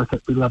always worth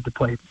it. We love to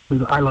play.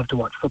 I love to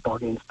watch football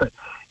games, but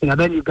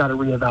then you've got to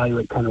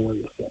reevaluate kind of where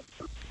you sit.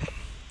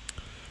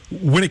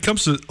 When it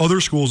comes to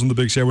other schools in the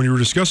Big Sky, when you were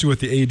discussing with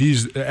the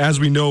ADs, as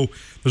we know,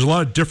 there's a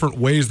lot of different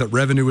ways that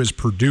revenue is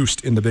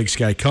produced in the Big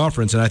Sky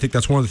Conference, and I think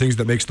that's one of the things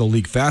that makes the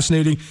league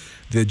fascinating,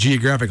 the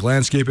geographic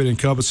landscape it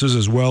encompasses,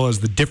 as well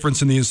as the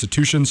difference in the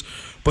institutions.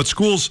 But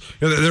schools,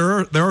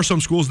 there are some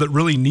schools that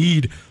really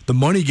need the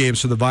money games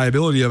for the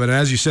viability of it. And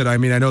as you said, I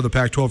know the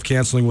Pac-12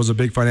 canceling was a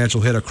big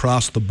financial hit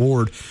across the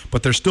board,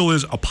 but there still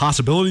is a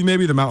possibility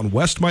maybe the Mountain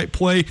West might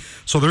play.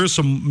 So there is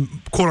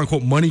some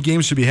quote-unquote money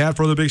games to be had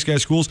for other Big Sky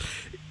schools.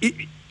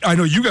 I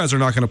know you guys are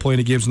not going to play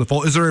any games in the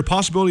fall. Is there a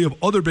possibility of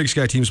other Big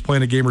Sky teams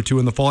playing a game or two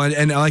in the fall?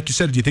 And like you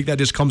said, do you think that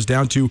just comes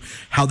down to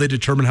how they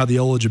determine how the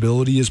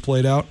eligibility is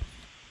played out?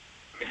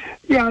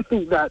 Yeah, I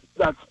think that's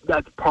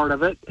part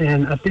of it,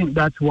 and I think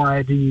that's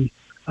why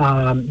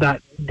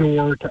that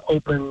door to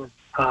open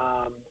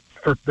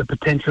for the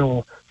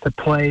potential to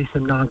play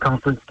some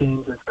non-conference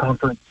games as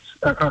conference.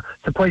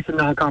 To play some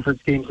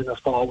non-conference games in the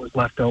fall was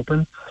left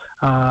open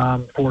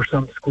for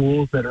some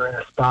schools that are in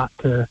a spot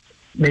to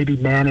maybe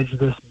manage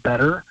this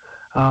better.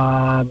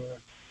 And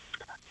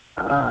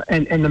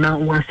the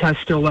Mountain West has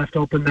still left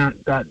open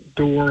that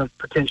door of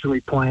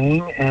potentially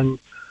playing. And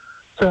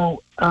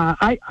so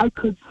I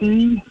could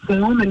see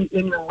some, and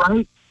you're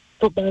right,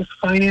 football's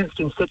financed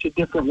in such a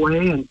different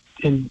way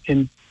in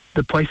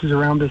the places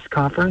around this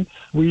conference.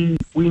 We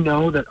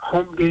know that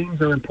home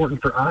games are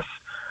important for us.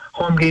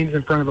 Home games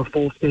in front of a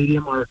full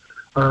stadium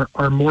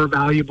are more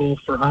valuable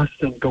for us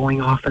than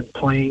going off and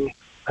playing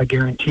a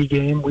guarantee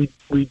game. We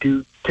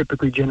do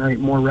typically generate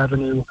more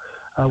revenue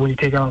when you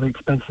take out all the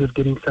expenses of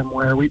getting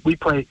somewhere. We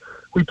play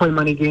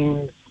money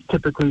games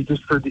typically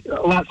just for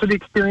lots of the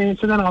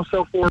experience, and then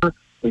also for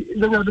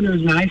the revenue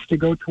is nice to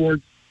go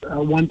towards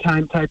a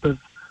one-time type of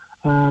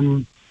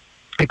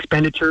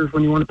expenditures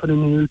when you want to put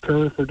in a new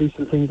turf or do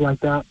some things like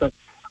that. But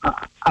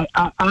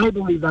I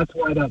believe that's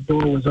why that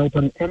door was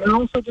open, and then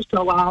also just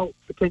to allow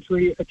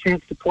potentially a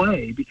chance to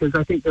play, because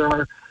I think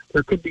there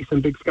could be some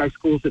Big Sky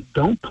schools that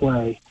don't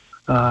play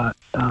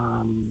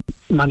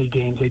money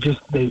games.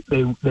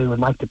 They would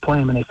like to play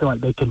them, and they feel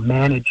like they can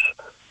manage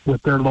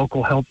with their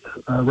local health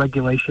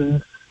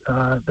regulations.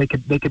 They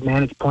could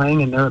manage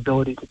playing and their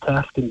ability to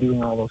test and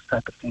doing all those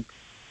type of things.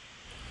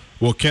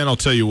 Well, Ken, I'll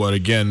tell you what,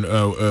 again,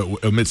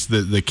 amidst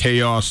the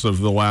chaos of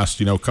the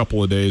last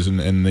couple of days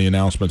and the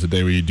announcement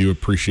today, we do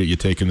appreciate you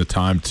taking the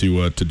time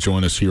to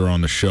join us here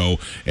on the show.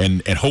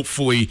 And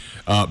hopefully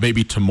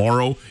maybe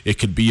tomorrow it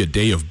could be a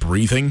day of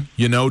breathing,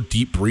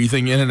 deep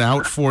breathing in and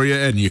out for you,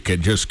 and you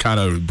can just kind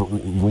of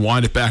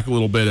rewind it back a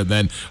little bit. And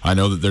then I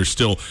know that there's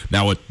still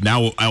now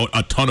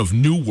a ton of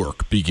new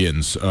work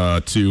begins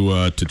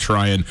to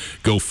try and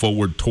go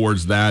forward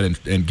towards that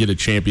and get a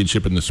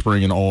championship in the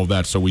spring and all of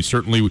that. So we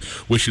certainly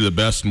wish you the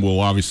best, and we'll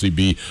obviously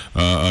be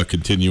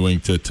continuing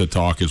to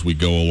talk as we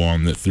go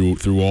along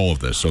through all of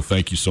this. So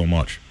thank you so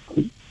much.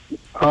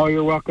 Oh,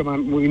 you're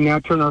welcome. We now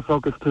turn our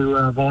focus to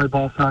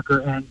volleyball,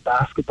 soccer, and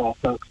basketball,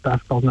 folks.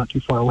 Basketball's not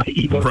too far away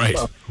either. Right.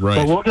 So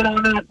we'll get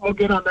on that. We'll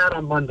get on that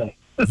on Monday.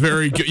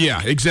 Very good.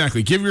 Yeah,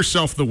 exactly. Give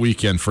yourself the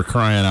weekend, for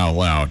crying out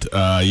loud.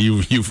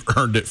 You've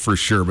earned it for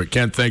sure. But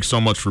Ken, thanks so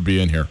much for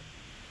being here.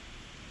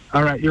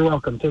 All right, you're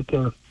welcome. Take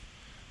care.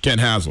 Ken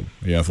Haslam,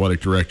 the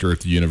athletic director at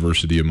the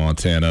University of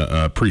Montana.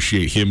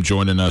 Appreciate him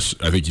joining us.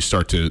 I think you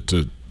start to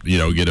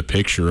get a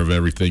picture of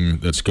everything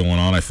that's going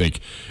on. I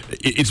think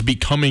it's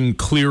becoming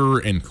clearer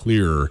and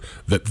clearer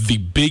that the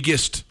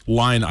biggest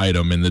line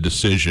item in the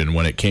decision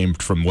when it came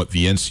from what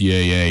the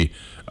NCAA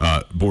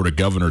Board of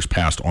Governors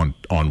passed on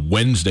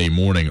Wednesday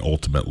morning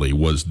ultimately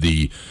was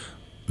the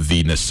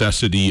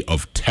necessity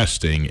of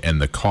testing and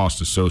the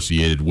cost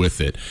associated with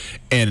it.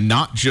 And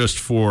not just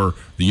for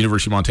the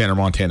University of Montana or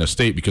Montana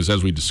State, because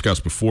as we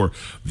discussed before,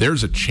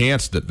 there's a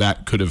chance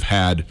that could have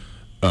had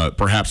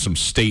perhaps some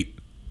state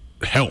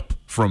help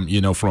from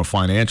a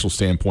financial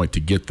standpoint to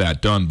get that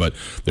done. But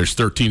there's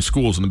 13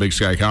 schools in the Big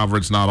Sky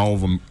Conference. Not all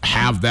of them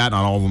have that.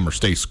 Not all of them are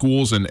state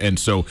schools. And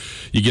so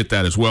you get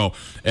that as well.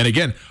 And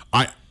again,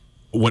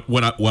 what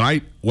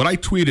I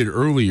tweeted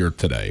earlier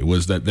today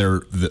was that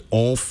the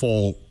all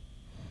fall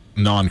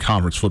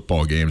non-conference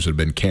football games have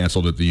been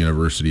canceled at the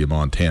University of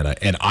Montana,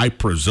 and I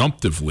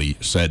presumptively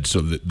said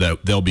so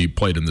that they'll be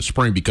played in the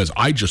spring, because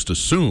I just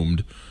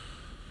assumed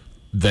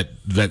that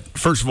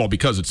first of all,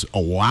 because it's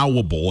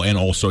allowable and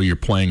also you're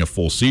playing a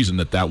full season,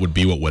 that would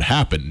be what would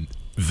happen.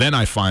 Then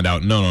I find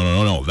out,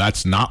 no,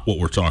 that's not what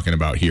we're talking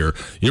about here.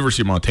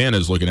 University of Montana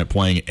is looking at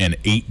playing an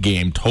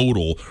 8-game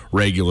total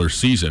regular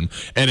season,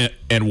 and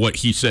what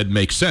he said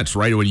makes sense,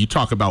 right? When you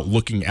talk about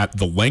looking at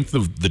the length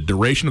of the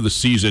duration of the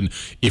season,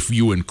 if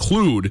you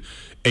include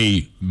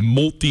an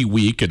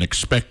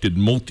expected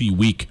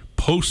multi-week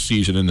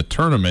postseason in the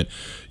tournament,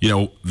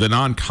 the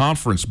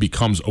non-conference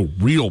becomes a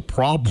real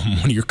problem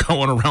when you're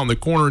going around the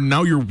corner. And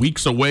now you're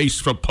weeks away,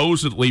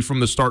 supposedly, from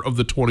the start of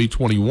the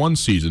 2021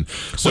 season.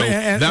 So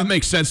that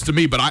makes sense to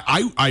me. But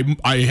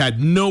I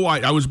had no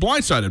idea. I was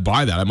blindsided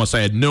by that. I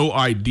had no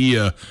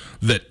idea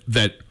that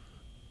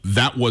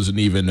wasn't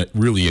even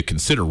really a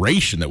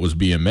consideration that was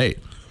being made.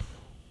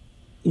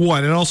 Well,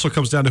 and it also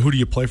comes down to who do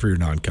you play for your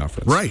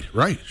non-conference.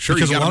 Right. Sure,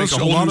 because a lot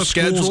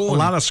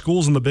of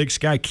schools in the Big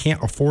Sky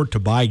can't afford to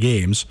buy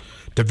games.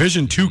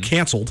 Division II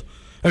canceled.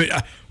 I mean,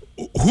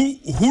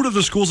 who do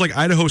the schools like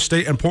Idaho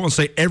State and Portland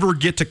State ever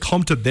get to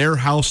come to their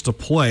house to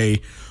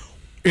play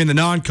in the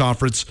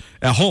non-conference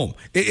at home?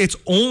 It's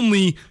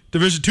only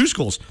Division II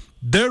schools.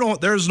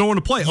 There's no one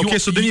to play. Okay,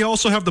 so then you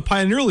also have the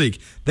Pioneer League.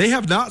 They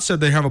have not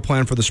said they have a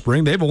plan for the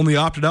spring. They've only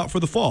opted out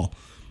for the fall.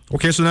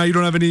 Okay, so now you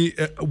don't have any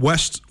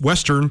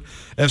Western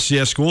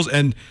FCS schools,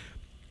 and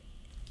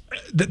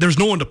there's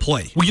no one to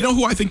play. Well, you know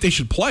who I think they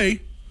should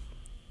play?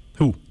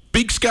 Who?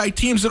 Big Sky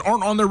teams that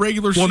aren't on their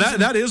regular season. Well,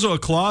 that is a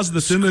clause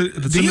that's in the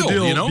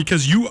deal,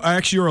 because you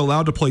actually are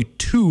allowed to play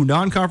 2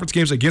 non-conference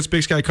games against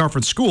Big Sky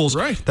Conference schools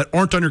that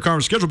aren't on your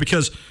conference schedule,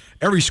 because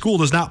every school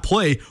does not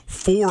play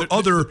 4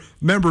 other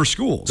member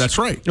schools. That's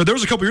right. There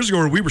was a couple years ago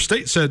where Weber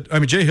State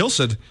Jay Hill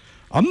said,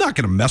 I'm not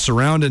going to mess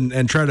around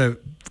and try to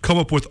come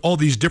up with all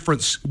these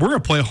different. We're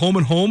going to play home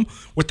and home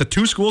with the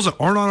 2 schools that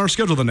aren't on our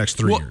schedule the next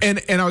 3 years.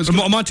 And I was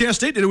Montana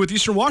State did it with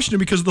Eastern Washington,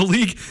 because the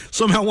league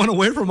somehow went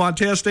away from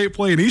Montana State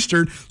playing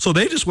Eastern, so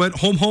they just went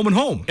home, and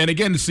home. And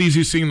again, it's the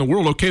easiest thing in the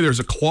world. Okay, there's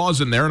a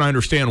clause in there, and I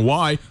understand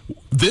why.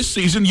 This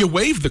season, you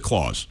waived the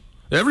clause.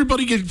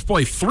 Everybody gets to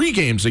play 3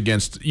 games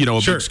against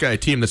a Big Sky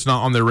team that's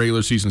not on their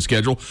regular season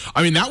schedule.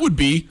 I mean,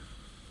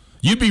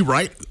 you'd be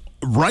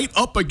right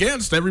up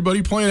against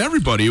everybody playing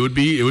everybody. It would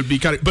be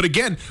kind of, but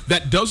again,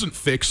 that doesn't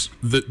fix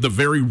the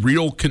very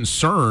real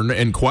concern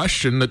and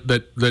question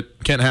that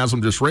Ken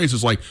Haslam just raised.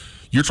 Is like,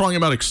 you're talking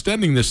about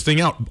extending this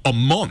thing out a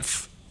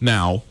month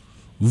now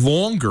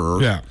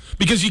longer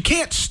because you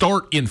can't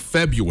start in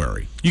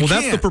February.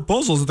 That's the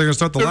proposal, is that they're going to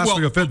start the last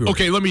week of February.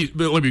 Okay, let me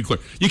be clear.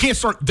 You can't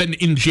start then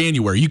in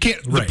January. You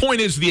can't. Right. The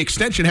point is the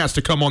extension has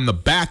to come on the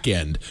back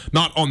end,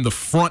 not on the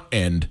front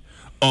end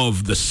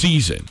of the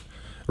season.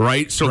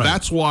 Right, so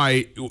that's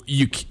why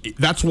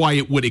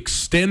it would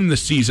extend the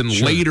season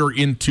later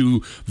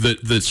into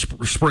the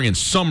spring and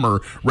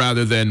summer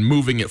rather than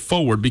moving it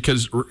forward.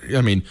 Because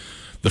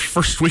the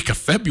first week of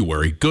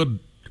February,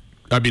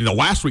 the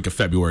last week of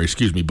February,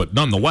 excuse me, but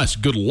nonetheless,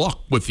 good luck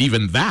with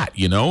even that.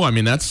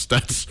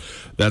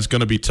 That's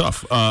going to be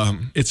tough.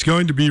 It's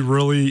going to be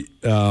really,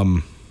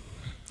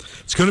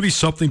 it's going to be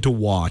something to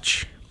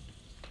watch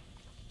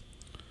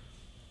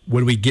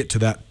when we get to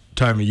that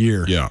time of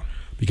year. Yeah.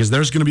 Because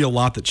there's going to be a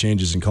lot that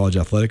changes in college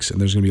athletics,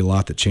 and there's going to be a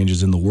lot that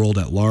changes in the world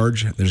at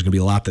large. There's going to be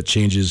a lot that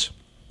changes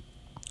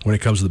when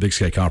it comes to the Big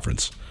Sky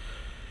Conference.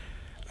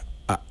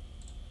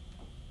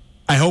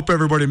 I hope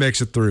everybody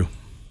makes it through.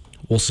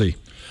 We'll see.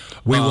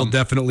 We will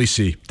definitely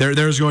see.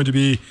 There's going to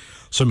be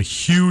some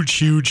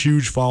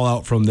huge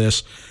fallout from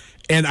this.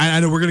 And I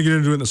know we're going to get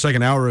into it in the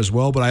second hour as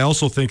well, but I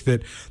also think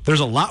that there's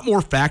a lot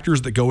more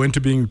factors that go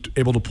into being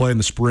able to play in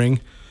the spring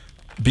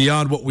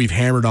beyond what we've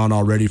hammered on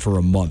already for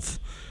a month.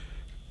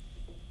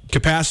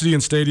 Capacity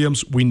in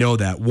stadiums, we know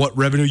that. What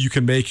revenue you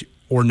can make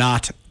or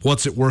not,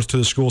 what's it worth to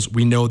the schools,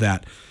 we know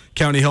that.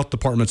 County health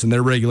departments and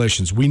their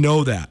regulations, we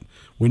know that.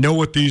 We know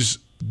what these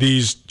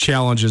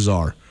challenges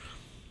are.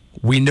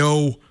 We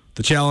know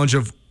the challenge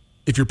of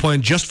if you're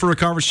playing just for a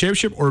conference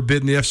championship or a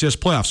bid in the FCS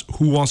playoffs,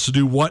 who wants to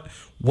do what,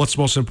 what's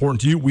most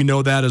important to you, we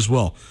know that as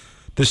well.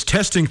 This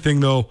testing thing,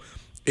 though,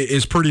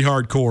 is pretty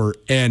hardcore,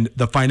 and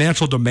the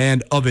financial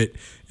demand of it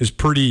is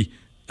pretty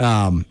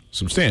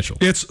substantial.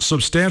 It's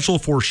substantial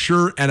for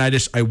sure, and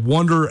I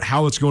wonder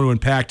how it's going to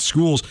impact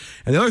schools.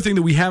 And the other thing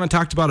that we haven't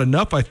talked about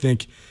enough, I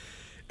think,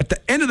 at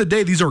the end of the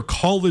day, these are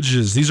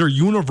colleges, these are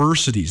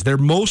universities, they're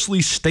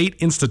mostly state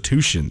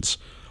institutions.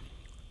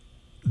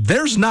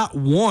 There's not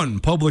one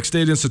public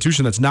state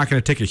institution that's not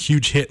going to take a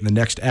huge hit in the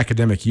next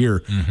academic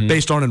year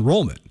based on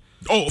enrollment.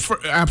 Oh,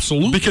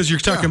 absolutely. Because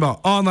you're talking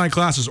about online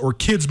classes or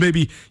kids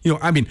maybe,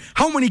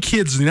 how many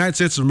kids in the United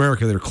States of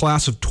America that are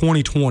class of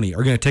 2020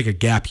 are going to take a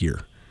gap year?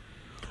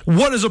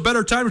 What is a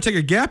better time to take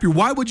a gap year?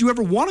 Why would you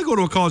ever want to go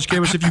to a college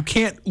campus if you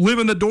can't live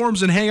in the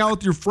dorms and hang out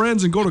with your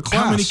friends and go to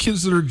class? How many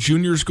kids that are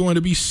juniors going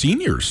to be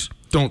seniors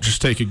don't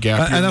just take a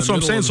gap year? And that's what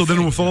I'm saying. So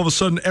then if all of a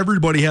sudden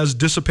everybody has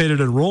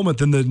dissipated enrollment,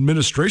 then the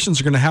administrations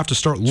are going to have to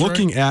start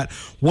looking at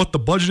what the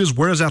budget is,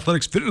 where does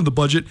athletics fit into the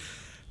budget.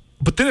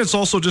 But then it's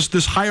also just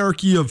this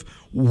hierarchy of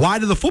why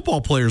do the football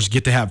players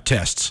get to have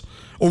tests?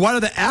 Or why do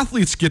the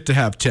athletes get to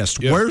have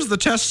tests? Yep. Where's the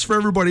tests for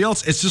everybody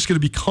else? It's just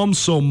going to become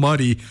so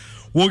muddy.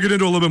 We'll get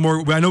into a little bit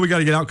more. I know we got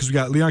to get out because we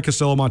got Leon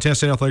Costello, Montana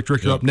State Athletic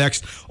Director, up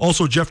next.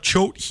 Also, Jeff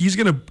Choate, he's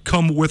going to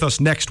come with us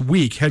next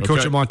week, head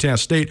coach at Montana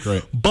State.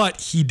 Great. But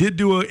he did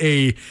do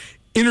a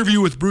interview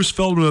with Bruce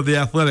Feldman of The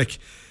Athletic.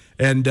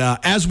 And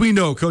as we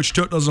know, Coach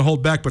Choate doesn't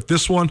hold back, but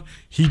this one,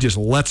 he just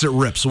lets it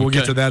rip. So we'll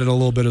get to that in a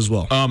little bit as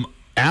well.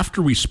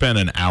 After we spent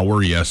an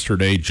hour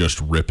yesterday just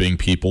ripping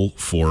people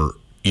for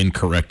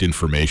incorrect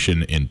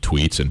information in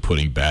tweets and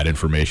putting bad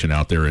information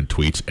out there in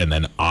tweets, and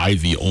then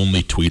the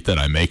only tweet that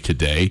I make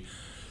today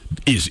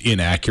is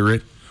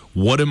inaccurate,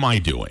 what am I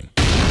doing?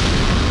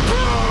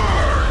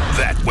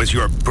 That was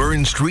your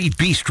Burn Street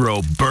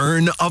Bistro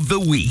Burn of the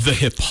Week. The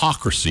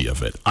hypocrisy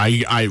of it.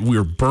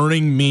 We're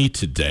burning me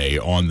today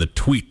on the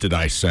tweet that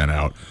I sent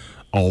out,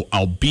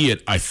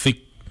 albeit I think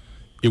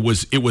it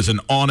was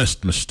an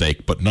honest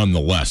mistake, but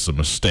nonetheless a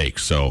mistake.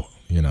 So,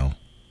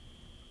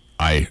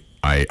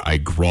 I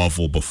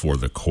grovel before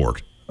the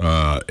court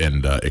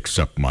and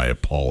accept my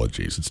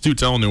apologies. It's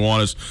Tutel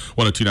Nuanez,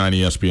 102.9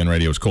 ESPN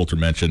Radio. As Coulter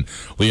mentioned,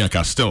 Leon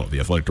Costello, the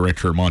athletic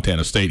director at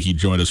Montana State, he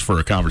joined us for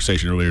a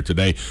conversation earlier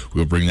today.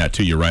 We'll bring that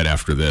to you right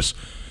after this.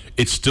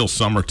 It's still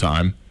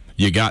summertime.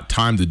 You got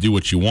time to do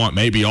what you want.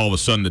 Maybe all of a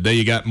sudden today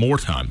you got more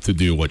time to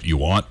do what you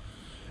want.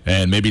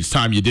 And maybe it's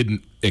time you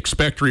didn't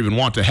expect or even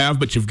want to have,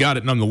 but you've got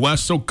it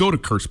nonetheless. So go to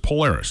Kurtz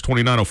Polaris,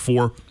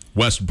 2904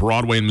 West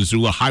Broadway in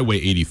Missoula, Highway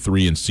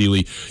 83 in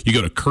Sealy. You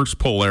go to Kurtz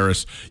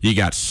Polaris. You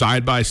got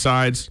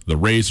side-by-sides, the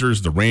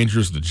Razors, the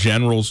Rangers, the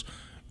Generals.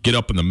 Get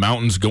up in the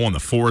mountains, go on the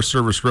Forest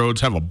Service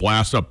roads, have a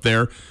blast up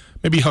there.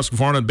 Maybe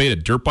Husqvarna and bait a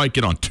dirt bike,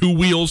 get on two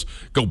wheels,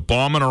 go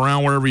bombing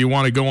around wherever you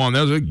want to go on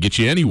those. It'll get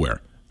you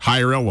anywhere.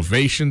 Higher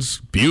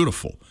elevations,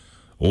 beautiful.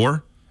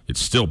 Or it's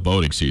still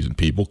boating season,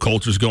 people.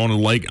 Coulter's going to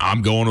the lake.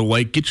 I'm going to the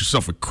lake. Get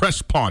yourself a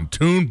Crest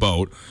pontoon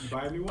boat.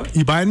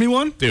 You buying me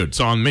one? Dude,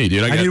 it's on me,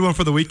 dude. I need one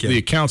for the weekend. The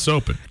account's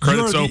open.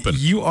 Credit's open.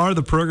 You are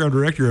the program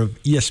director of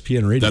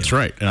ESPN Radio. That's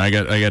right. And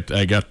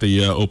I got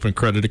the open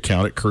credit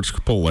account at Kurtz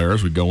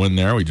Polaris. We go in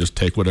there. We just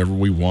take whatever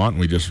we want. And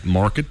we just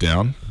mark it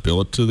down.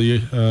 Bill it to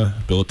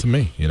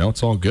me.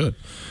 It's all good.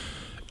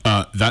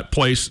 That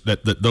place,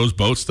 those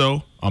boats,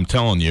 though, I'm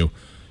telling you,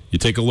 you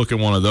take a look at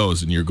one of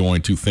those and you're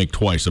going to think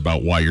twice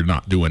about why you're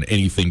not doing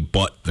anything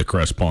but the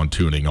Crest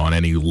pontooning on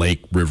any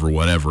lake, river,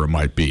 whatever it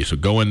might be. So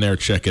go in there,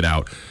 check it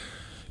out.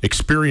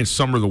 Experience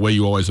summer the way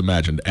you always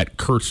imagined at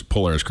Kurtz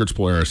Polaris. Kurtz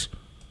Polaris,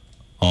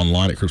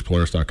 online at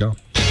chrispolaris.com.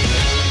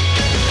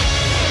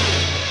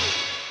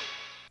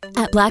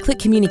 At Blackfoot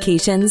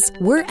Communications,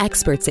 we're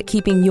experts at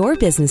keeping your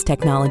business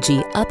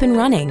technology up and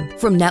running.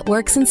 From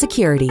networks and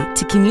security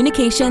to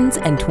communications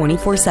and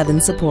 24/7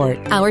 support,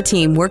 our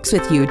team works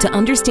with you to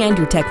understand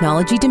your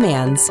technology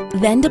demands,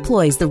 then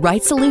deploys the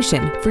right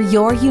solution for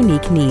your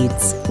unique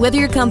needs. Whether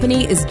your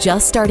company is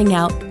just starting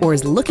out or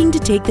is looking to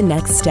take the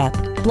next step,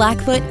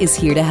 Blackfoot is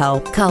here to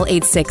help. Call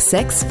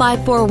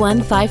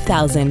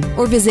 866-541-5000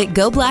 or visit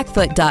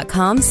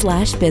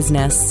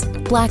goblackfoot.com/business.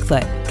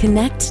 Blackfoot,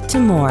 connect to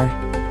more.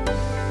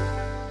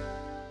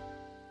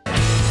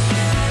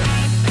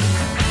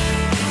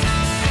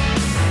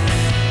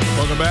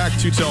 Back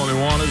to Telling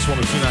Nuanez,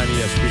 102.9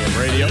 ESPN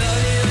Radio,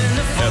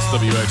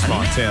 SWX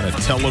Montana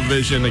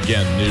Television.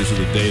 Again, news of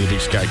the day, the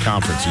Big Sky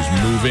Conference is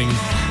moving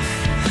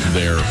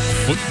their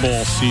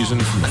football season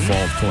from the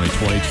fall of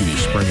 2020 to the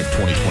spring of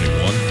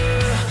 2021.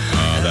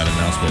 That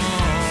announcement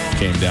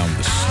came down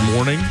this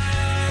morning,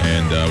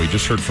 and we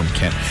just heard from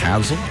Kent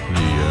Hazel,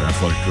 the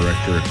athletic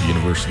director at the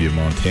University of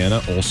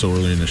Montana. Also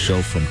earlier in the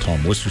show from Tom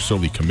Wistersill,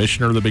 the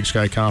commissioner of the Big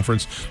Sky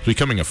Conference. It's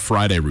becoming a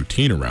Friday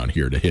routine around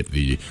here to hit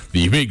the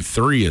big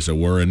three, as it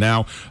were. And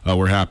now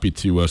we're happy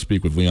to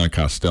speak with Leon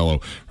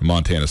Costello from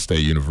Montana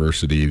State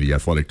University, the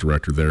athletic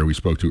director there we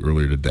spoke to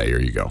earlier today. Here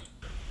you go.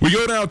 We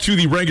go now to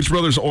the Rankage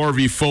Brothers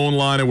RV phone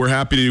line, and we're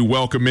happy to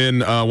welcome in,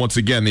 once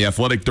again, the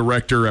athletic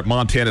director at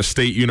Montana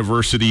State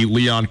University,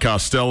 Leon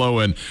Costello.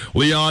 And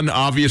Leon,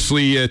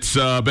 obviously, it's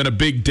been a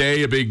big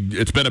day.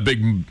 It's been a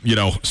big,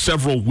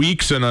 several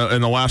weeks in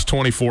the last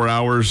 24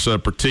 hours,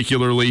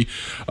 particularly.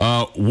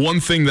 One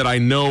thing that I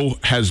know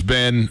has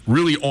been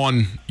really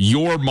on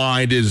your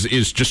mind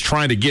is just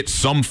trying to get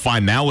some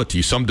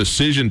finality, some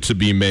decision to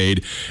be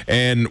made.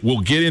 And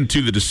we'll get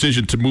into the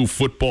decision to move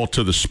football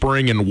to the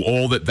spring and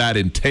all that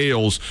entails.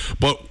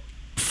 But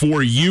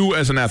for you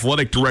as an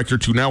athletic director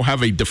to now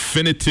have a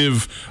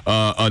definitive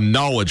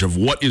knowledge of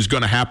what is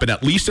going to happen,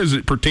 at least as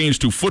it pertains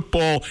to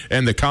football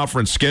and the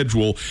conference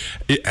schedule,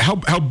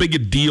 how big a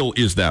deal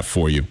is that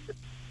for you?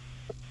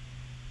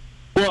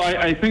 Well,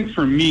 I think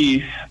for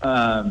me,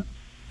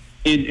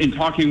 in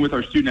talking with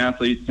our student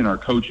athletes and our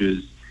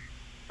coaches,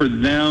 for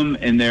them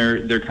and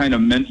their kind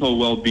of mental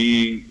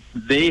well-being,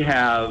 they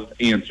have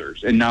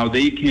answers, and now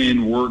they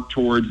can work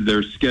towards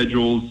their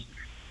schedules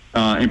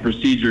and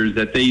procedures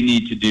that they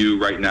need to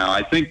do right now.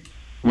 I think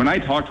when I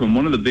talked to them,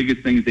 one of the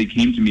biggest things they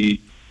came to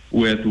me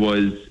with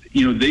was,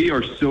 they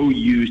are so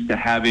used to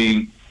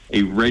having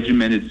a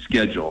regimented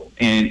schedule,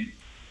 and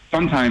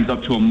sometimes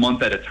up to a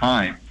month at a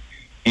time.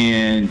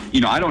 And,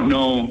 I don't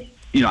know,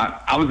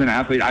 I was an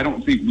athlete. I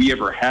don't think we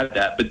ever had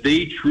that, but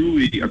they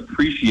truly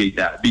appreciate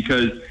that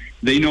because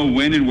they know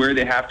when and where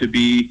they have to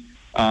be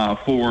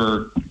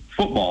for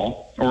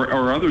football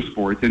or other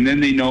sports. And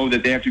then they know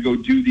that they have to go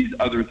do these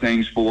other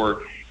things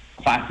for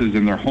classes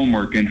and their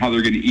homework and how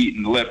they're going to eat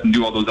and lift and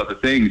do all those other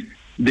things.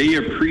 They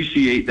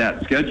appreciate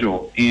that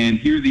schedule. And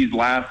here the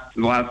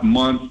last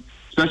month,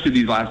 especially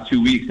these last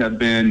 2 weeks, have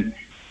been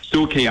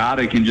so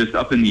chaotic and just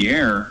up in the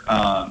air,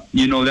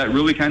 that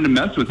really kind of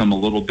messed with them a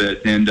little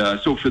bit. And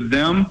so for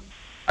them,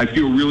 I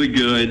feel really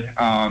good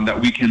that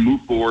we can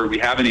move forward. We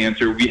have an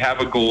answer. We have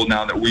a goal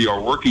now that we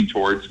are working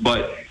towards.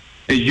 But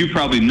as you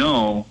probably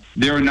know,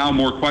 there are now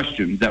more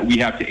questions that we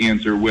have to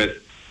answer with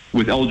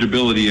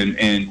eligibility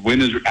and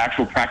when is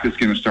actual practice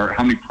going to start?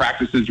 How many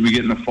practices do we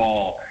get in the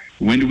fall?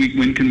 When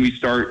can we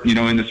start,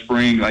 in the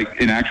spring,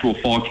 like an actual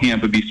fall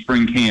camp would be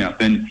spring camp.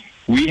 And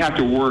we have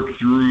to work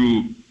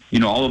through,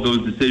 all of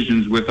those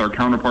decisions with our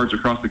counterparts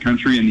across the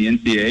country and the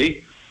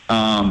NCAA.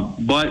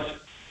 But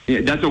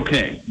that's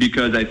okay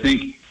because I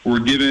think we're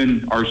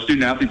giving our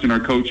student athletes and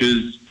our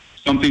coaches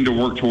something to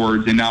work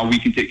towards, and now we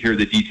can take care of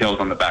the details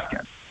on the back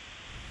end.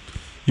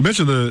 You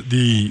mentioned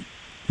the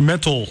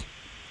mental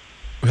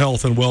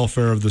health and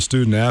welfare of the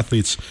student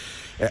athletes,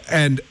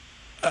 and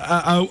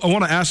I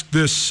want to ask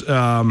this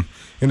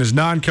in as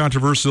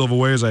non-controversial of a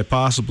way as I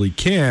possibly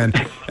can.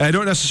 And I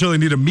don't necessarily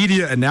need a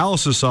media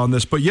analysis on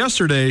this, but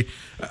yesterday,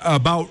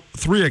 about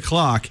 3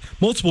 o'clock,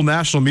 multiple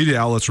national media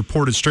outlets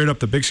reported straight up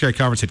the Big Sky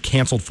Conference had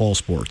canceled fall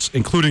sports,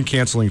 including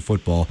canceling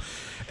football.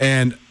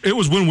 And it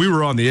was when we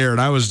were on the air, and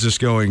I was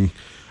just going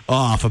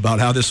off about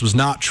how this was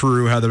not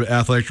true, how the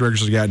athletic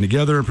directors had gotten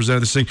together and presented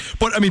this thing.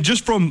 But,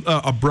 just from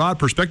a broad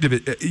perspective,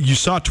 you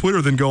saw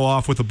Twitter then go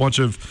off with a bunch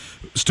of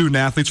student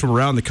athletes from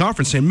around the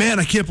conference saying, man,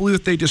 I can't believe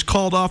that they just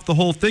called off the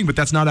whole thing, but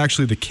that's not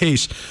actually the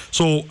case.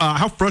 So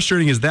how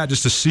frustrating is that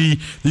just to see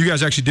that you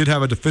guys actually did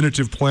have a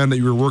definitive plan that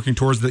you were working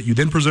towards, that you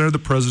then presented the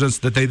presidents,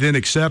 that they then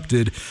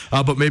accepted,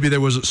 but maybe there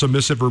was some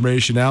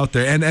misinformation out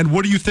there. And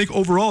what do you think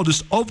overall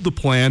just of the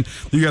plan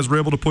that you guys were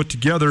able to put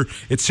together?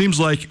 It seems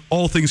like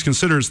all things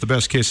considered, it's the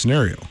best case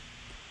scenario.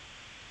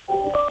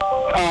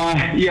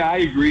 Yeah, I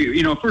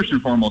agree. First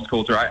and foremost,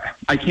 Coulter,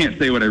 I can't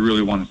say what I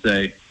really want to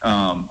say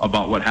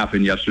about what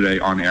happened yesterday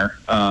on air.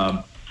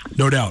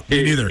 No doubt.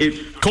 Me neither.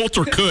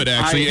 Coulter could,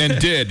 actually, and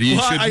did. You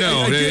should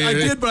know. I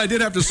did, but I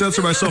did have to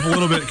censor myself a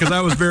little bit because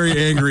I was very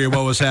angry at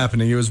what was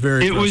happening. It was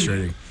very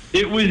frustrating.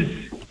 It was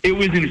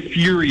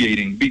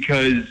infuriating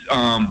because,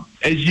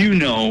 as you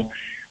know,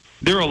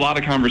 there are a lot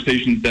of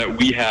conversations that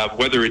we have,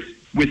 whether it's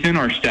within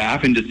our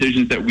staff and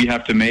decisions that we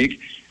have to make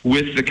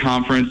with the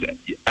conference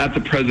at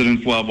the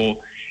president's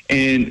level.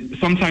 And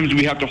sometimes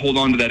we have to hold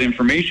on to that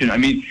information. I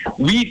mean,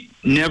 we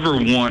never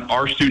want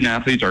our student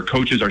athletes, our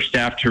coaches, our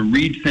staff to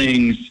read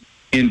things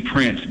in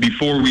print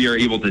before we are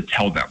able to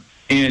tell them.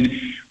 And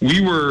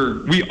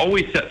we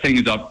always set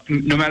things up,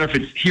 no matter if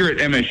it's here at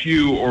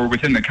MSU or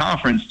within the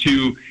conference,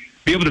 to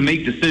be able to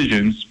make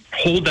decisions,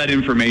 hold that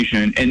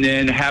information, and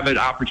then have an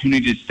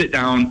opportunity to sit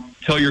down,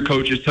 tell your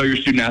coaches, tell your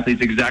student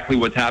athletes exactly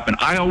what's happened.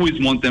 I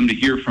always want them to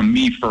hear from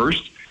me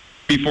first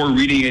before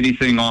reading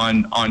anything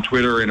on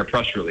Twitter or in a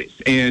press release.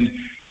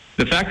 And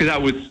the fact that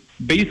that was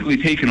basically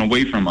taken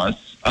away from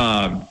us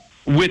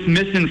with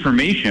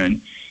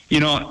misinformation,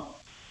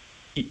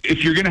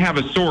 if you're going to have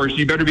a source,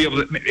 you better be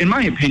able to, in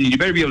my opinion, you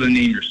better be able to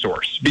name your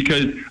source,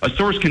 because a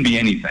source can be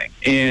anything.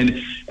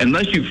 And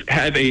unless you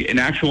have an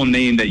actual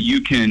name that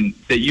you can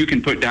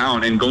put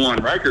down and go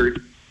on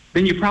record,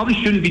 then you probably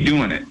shouldn't be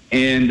doing it.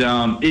 And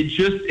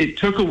it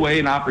took away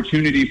an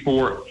opportunity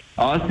for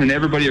us and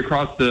everybody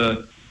across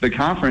the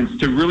conference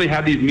to really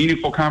have these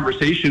meaningful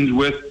conversations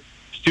with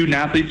student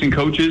athletes and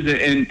coaches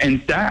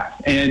and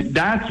staff. And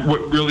that's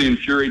what really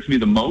infuriates me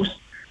the most.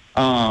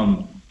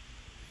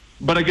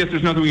 But I guess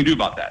there's nothing we can do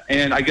about that.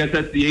 And I guess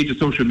that's the age of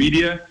social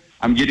media.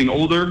 I'm getting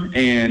older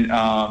and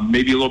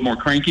maybe a little more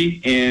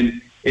cranky.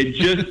 And it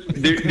just,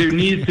 there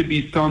needs to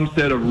be some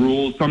set of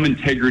rules, some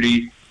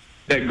integrity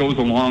that goes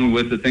along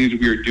with the things that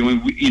we are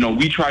doing.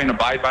 We try and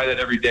abide by that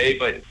every day.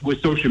 But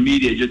with social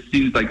media, it just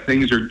seems like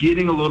things are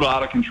getting a little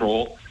out of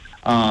control.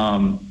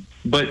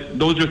 But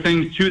those are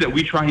things, too, that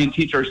we try and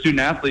teach our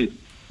student athletes.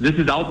 This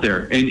is out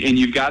there, and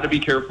you've got to be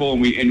careful.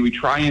 And we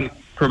try and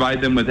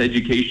provide them with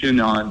education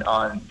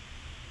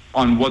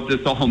on what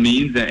this all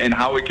means and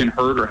how it can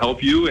hurt or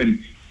help you.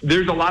 And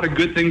there's a lot of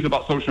good things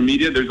about social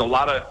media. There's a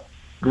lot of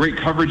great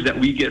coverage that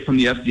we get from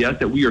the FCS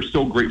that we are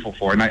so grateful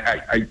for. And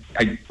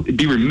I'd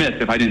be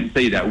remiss if I didn't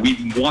say that.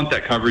 We want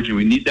that coverage and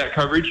we need that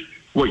coverage.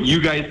 What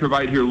you guys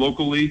provide here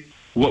locally,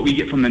 what we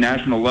get from the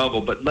national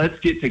level. But let's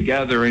get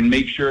together and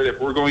make sure that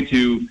we're going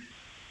to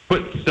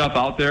put stuff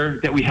out there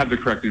that we have the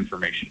correct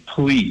information.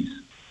 Please.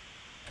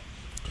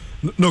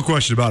 No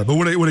question about it. But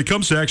when it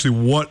comes to actually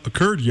what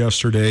occurred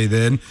yesterday,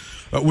 then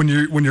when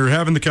you're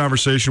having the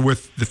conversation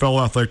with the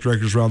fellow athletic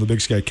directors around the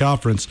Big Sky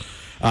Conference,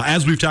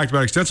 as we've talked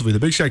about extensively, the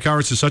Big Sky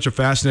Conference is such a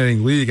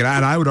fascinating league, and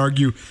I would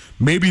argue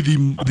maybe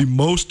the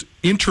most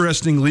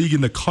interesting league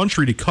in the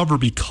country to cover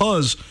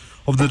because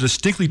of the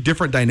distinctly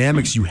different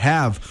dynamics you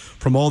have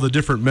from all the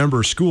different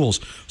member schools.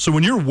 So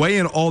when you're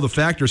weighing all the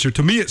factors here,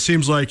 to me it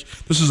seems like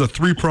this is a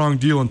three-pronged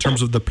deal in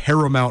terms of the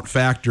paramount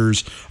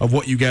factors of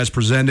what you guys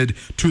presented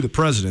to the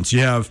presidents. You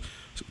have,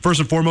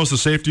 first and foremost, the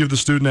safety of the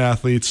student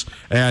athletes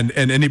and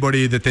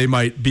anybody that they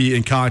might be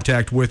in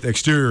contact with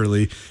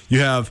exteriorly.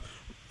 You have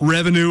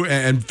revenue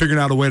and figuring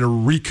out a way to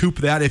recoup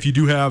that if you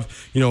do have,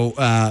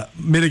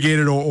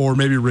 mitigated or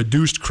maybe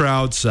reduced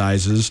crowd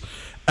sizes.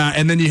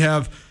 And then you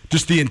have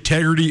just the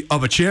integrity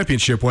of a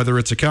championship, whether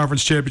it's a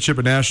conference championship,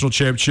 a national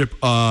championship,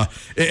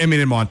 in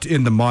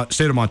the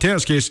state of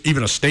Montana's case,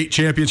 even a state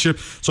championship.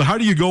 So how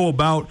do you go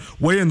about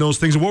weighing those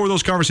things, and what were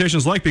those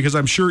conversations like? Because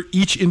I'm sure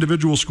each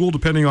individual school,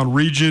 depending on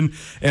region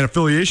and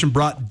affiliation,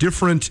 brought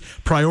different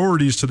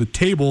priorities to the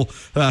table.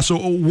 So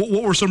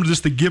what were some of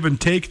just the give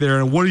and take there,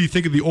 and what do you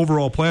think of the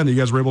overall plan that you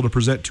guys were able to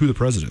present to the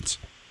presidents?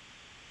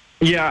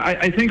 Yeah,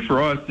 I think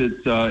for us,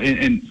 it's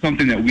and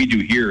something that we do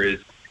here is,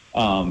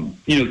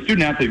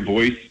 student athlete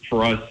voice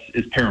for us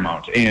is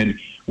paramount, and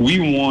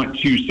we want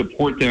to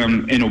support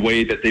them in a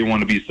way that they want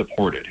to be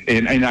supported.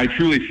 And I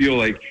truly feel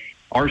like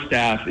our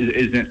staff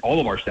isn't, all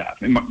of our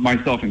staff, and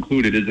myself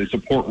included, is a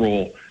support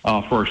role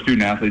for our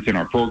student athletes in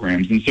our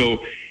programs. And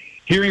so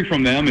hearing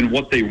from them and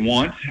what they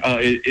want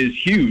is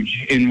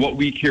huge in what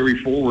we carry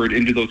forward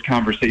into those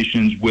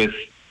conversations with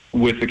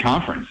the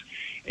conference.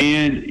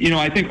 And,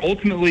 I think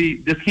ultimately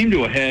this came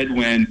to a head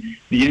when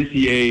the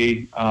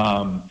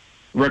NCAA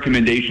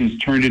recommendations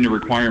turned into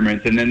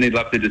requirements, and then they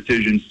left the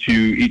decisions to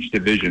each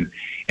division.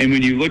 And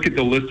when you look at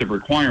the list of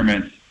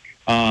requirements,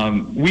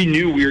 we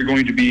knew we were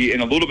going to be in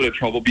a little bit of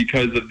trouble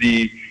because of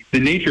the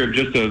nature of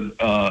just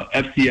a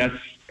FCS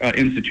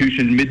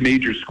institution,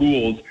 mid-major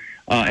schools,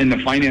 and the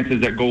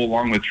finances that go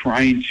along with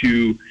trying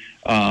to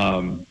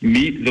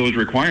meet those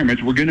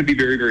requirements were going to be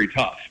very, very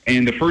tough.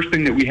 And the first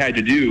thing that we had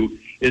to do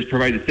is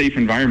provide a safe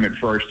environment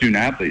for our student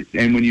athletes.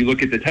 And when you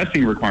look at the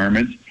testing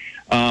requirements,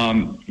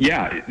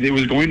 it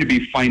was going to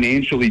be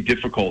financially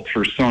difficult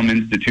for some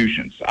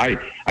institutions.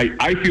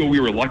 I feel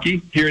we were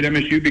lucky here at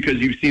MSU because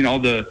you've seen all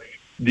the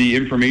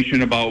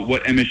information about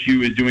what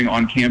MSU is doing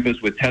on campus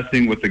with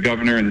testing with the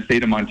governor and the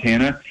state of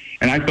Montana.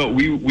 And I felt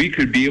we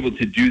could be able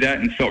to do that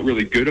and felt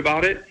really good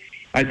about it.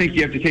 I think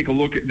you have to take a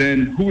look at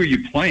then who are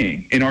you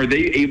playing, and are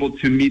they able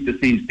to meet the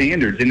same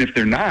standards? And if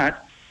they're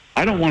not,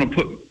 I don't want to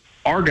put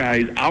our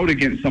guys out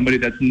against somebody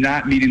that's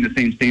not meeting the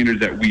same standards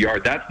that we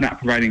are. That's not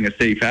providing a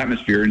safe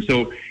atmosphere. And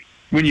so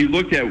when you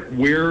looked at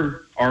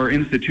where our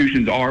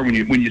institutions are, when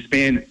you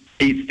span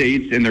 8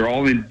 states and they're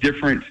all in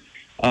different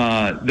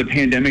the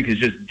pandemic is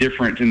just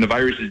different and the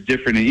virus is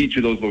different in each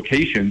of those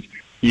locations.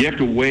 You have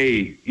to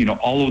weigh,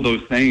 all of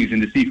those things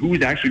and to see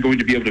who's actually going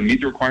to be able to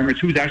meet the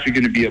requirements, who's actually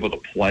going to be able to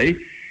play.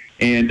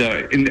 And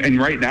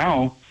right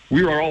now,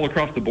 we are all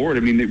across the board.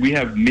 I mean, we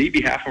have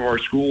maybe half of our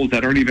schools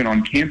that aren't even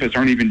on campus,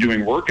 aren't even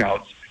doing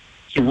workouts.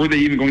 So were they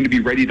even going to be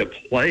ready to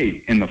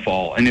play in the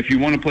fall? And if you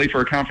want to play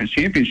for a conference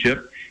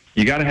championship,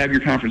 you got to have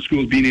your conference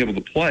schools being able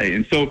to play.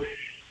 And so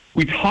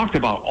we talked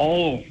about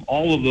all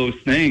of those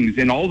things,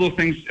 and all of those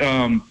things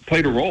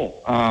played a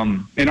role.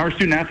 And our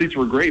student athletes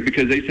were great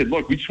because they said,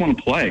 look, we just want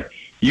to play.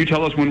 You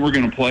tell us when we're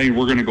going to play, and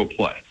we're going to go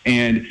play.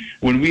 And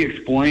when we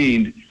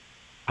explained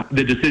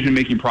the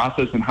decision-making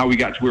process and how we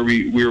got to where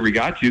we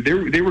got to,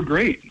 they were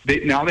great.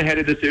 Now they had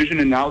a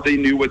decision, and now they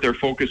knew what their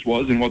focus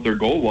was and what their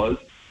goal was.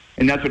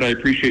 And that's what I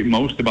appreciate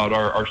most about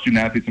our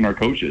student-athletes and our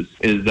coaches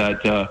is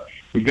that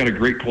we've got a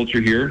great culture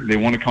here. They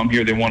want to come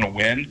here. They want to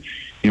win.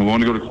 We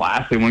want to go to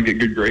class. They want to get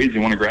good grades. They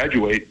want to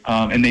graduate.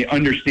 And they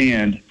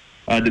understand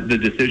the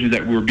decisions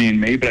that were being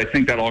made. But I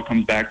think that all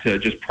comes back to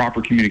just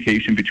proper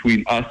communication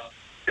between us,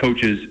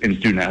 coaches, and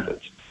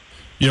student-athletes.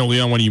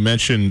 Leon, when you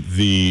mentioned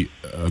the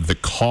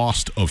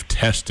cost of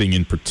testing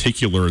in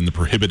particular and the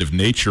prohibitive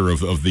nature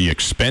of the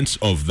expense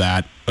of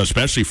that,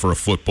 especially for a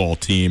football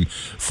team,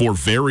 for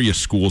various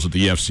schools at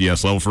the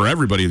FCS level, for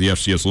everybody at the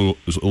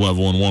FCS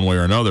level in one way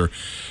or another,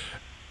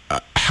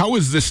 how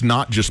is this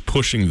not just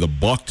pushing the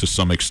buck to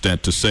some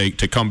extent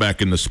to come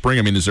back in the spring?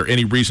 I mean, is there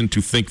any reason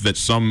to think that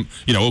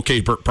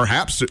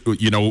perhaps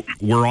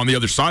we're on the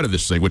other side of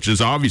this thing, which is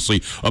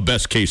obviously a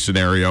best case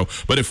scenario.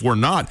 But if we're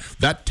not,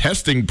 that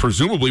testing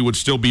presumably would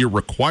still be a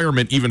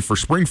requirement even for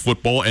spring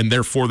football, and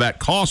therefore that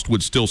cost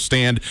would still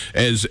stand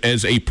as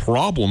a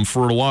problem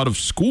for a lot of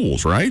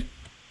schools, right?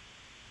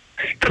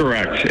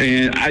 Correct.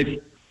 And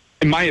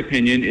in my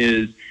opinion,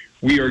 is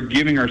we are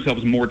giving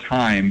ourselves more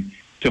time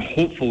to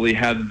hopefully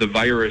have the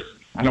virus,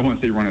 I don't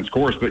want to say run its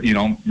course, but,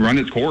 run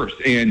its course.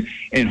 And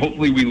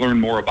hopefully we learn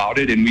more about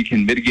it and we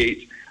can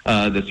mitigate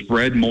the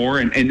spread more.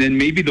 And then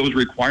maybe those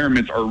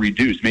requirements are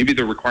reduced. Maybe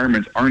the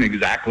requirements aren't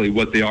exactly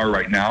what they are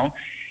right now,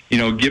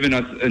 giving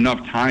us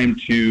enough time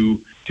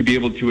to be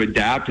able to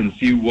adapt and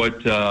see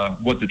what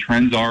the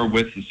trends are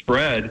with the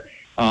spread.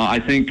 I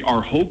think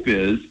our hope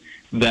is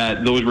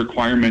that those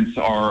requirements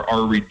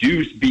are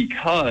reduced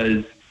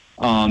because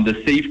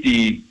the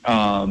safety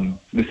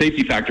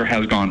factor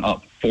has gone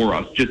up for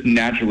us just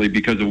naturally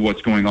because of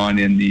what's going on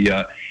in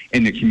the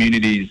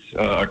communities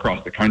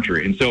across the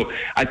country. And so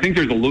I think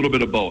there's a little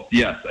bit of both.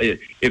 Yes,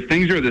 if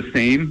things are the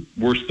same,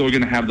 we're still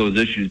going to have those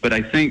issues. But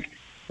I think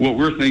what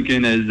we're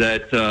thinking is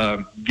that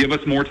give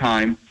us more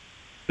time.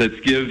 Let's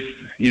give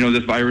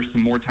this virus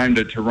some more time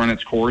to run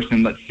its course,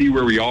 and let's see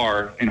where we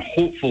are. And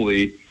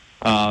hopefully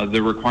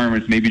the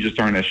requirements maybe just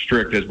aren't as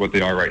strict as what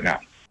they are right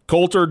now.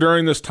 Coulter,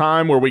 during this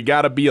time where we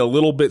got to be a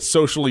little bit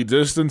socially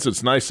distanced,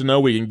 it's nice to know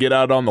we can get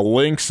out on the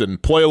links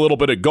and play a little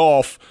bit of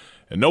golf,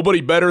 and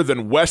nobody better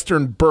than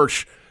Western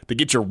Birch to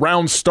get your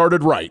round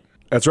started right.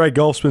 That's right.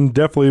 Golf's been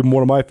definitely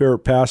one of my favorite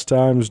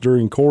pastimes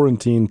during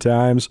quarantine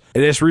times. I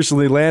just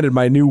recently landed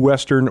my new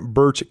Western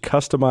Birch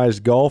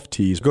customized golf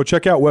tees. Go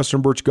check out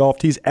Western Birch golf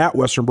tees at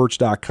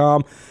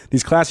westernbirch.com.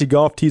 These classy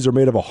golf tees are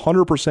made of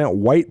 100%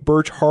 white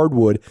birch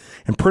hardwood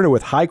and printed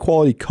with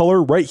high-quality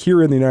color right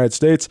here in the United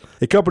States.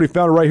 A company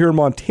founded right here in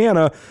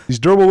Montana. These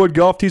durable wood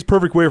golf tees,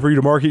 perfect way for you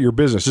to market your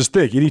business. Just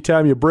think,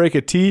 anytime you break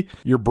a tee,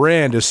 your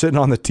brand is sitting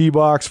on the tee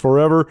box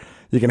forever.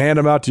 You can hand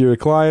them out to your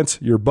clients,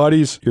 your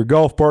buddies, your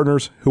golf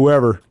partners,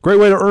 whoever. Great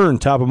way to earn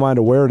top-of-mind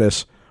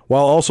awareness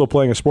while also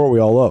playing a sport we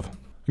all love.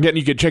 Again,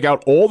 you can check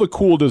out all the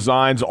cool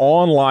designs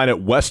online at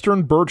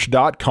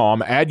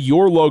westernbirch.com. Add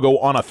your logo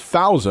on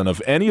 1,000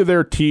 of any of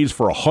their tees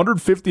for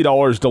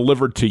 $150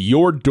 delivered to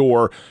your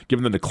door.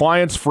 Give them to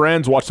clients,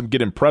 friends, watch them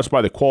get impressed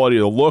by the quality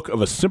of the look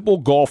of a simple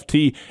golf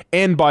tee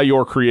and by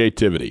your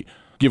creativity.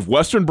 Give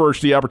Western Birch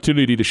the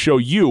opportunity to show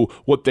you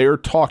what they're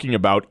talking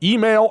about.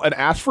 Email and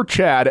ask for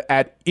Chad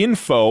at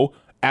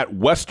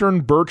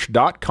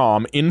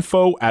info@westernbirch.com,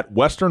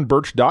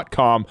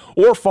 info@westernbirch.com,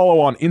 or follow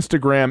on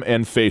Instagram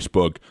and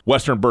Facebook,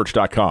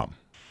 westernbirch.com.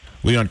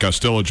 Leon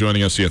Costello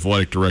joining us, the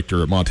athletic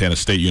director at Montana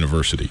State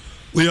University.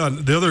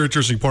 Leon, the other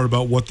interesting part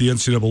about what the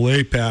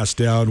NCAA passed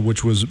down,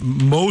 which was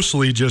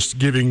mostly just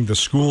giving the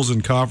schools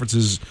and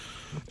conferences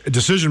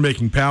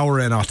decision-making power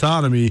and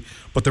autonomy,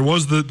 but there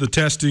was the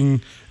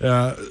testing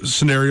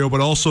scenario, but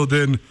also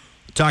then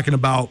talking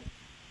about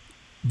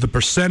the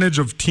percentage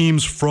of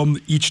teams from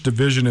each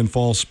division in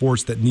fall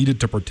sports that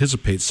needed to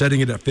participate, setting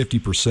it at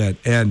 50%.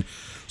 And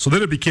so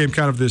then it became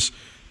kind of this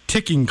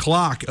ticking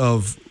clock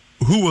of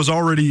who was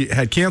already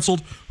had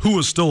canceled, who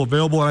was still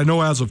available. And I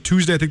know as of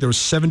Tuesday, I think there was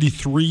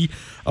 73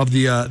 of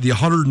the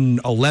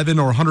 111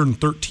 or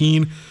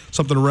 113,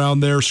 something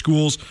around there,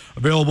 schools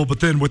available. But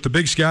then with the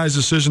Big Sky's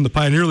decision, the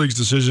Pioneer League's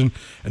decision,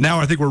 and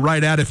now I think we're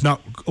right at, if not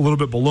a little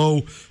bit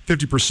below,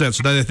 50%.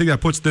 So I think that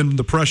puts then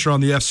the pressure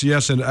on the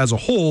FCS and as a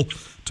whole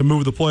to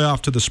move the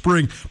playoff to the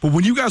spring. But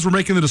when you guys were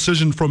making the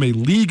decision from a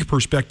league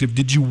perspective,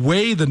 did you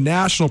weigh the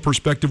national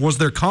perspective? Was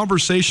there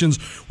conversations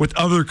with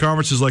other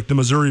conferences like the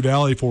Missouri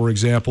Valley, for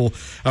example,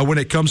 when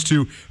it comes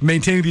to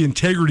maintaining the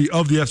integrity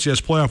of the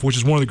FCS playoff, which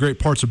is one of the great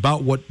parts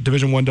about what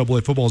Division I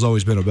AA football has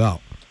always been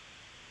about?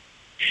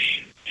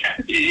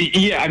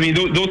 Yeah, I mean,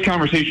 those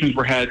conversations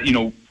were had,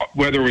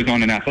 whether it was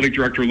on an athletic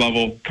director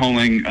level,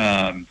 calling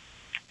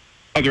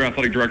other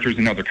athletic directors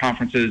in other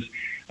conferences.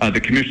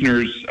 The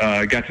commissioners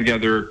got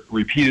together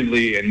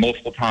repeatedly and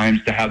multiple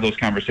times to have those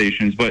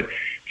conversations. But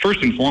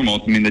first and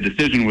foremost, I mean, the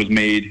decision was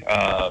made,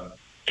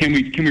 can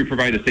we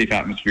provide a safe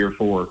atmosphere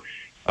for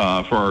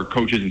our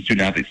coaches and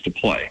student athletes to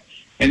play?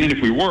 And then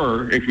if we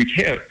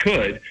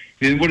could,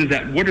 then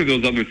what are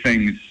those other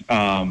things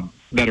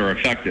that are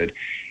affected?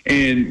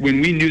 And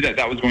when we knew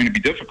that was going to be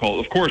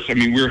difficult, of course, I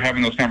mean, we were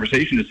having those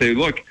conversations to say,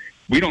 look,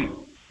 maybe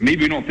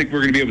we don't think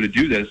we're going to be able to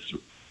do this.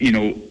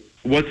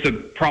 What's the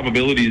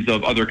probabilities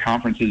of other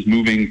conferences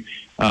moving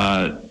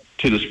to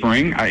the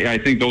spring? I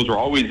think those are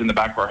always in the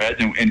back of our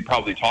heads and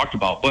probably talked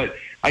about. But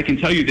I can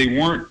tell you they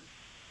weren't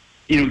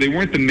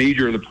the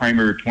major or the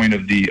primary point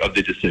of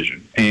the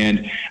decision.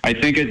 And I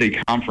think as a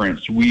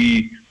conference,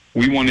 we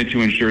wanted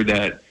to ensure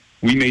that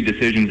we made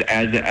decisions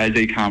as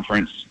a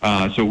conference,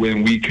 so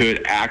when we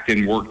could act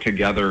and work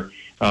together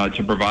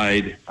to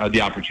provide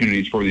the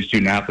opportunities for these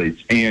student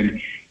athletes.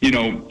 And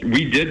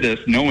we did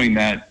this knowing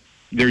that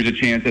there's a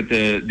chance that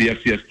the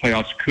FCS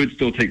playoffs could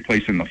still take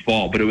place in the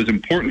fall, but it was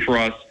important for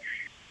us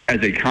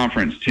as a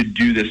conference to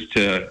do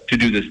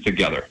this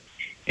together.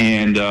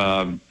 And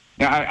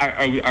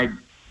I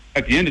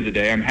at the end of the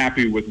day, I'm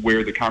happy with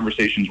where the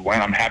conversations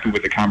went. I'm happy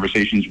with the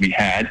conversations we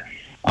had.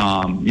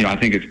 I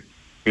think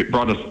it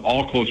brought us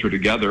all closer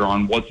together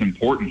on what's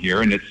important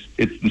here, and it's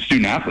the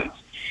student athletes.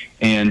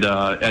 And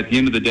at the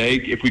end of the day,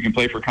 if we can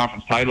play for a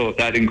conference title, if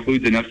that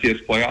includes an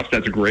FCS playoffs,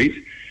 that's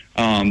great.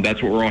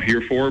 That's what we're all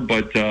here for.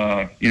 But,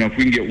 if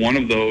we can get one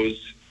of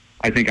those,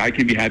 I think I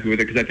can be happy with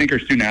it because I think our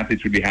student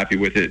athletes would be happy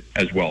with it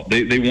as well.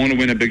 They want to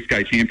win a Big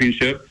Sky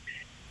championship.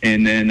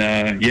 And then,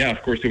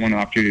 of course, they want an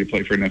opportunity to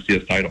play for an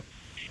FCS title.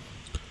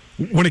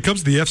 When it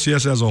comes to the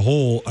FCS as a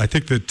whole, I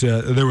think that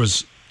there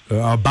was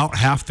about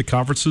half the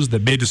conferences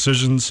that made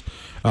decisions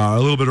a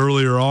little bit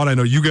earlier on. I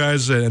know you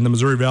guys and the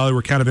Missouri Valley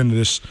were kind of into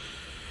this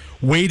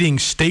waiting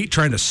state,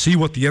 trying to see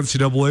what the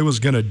NCAA was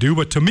going to do.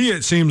 But to me,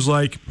 it seems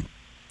like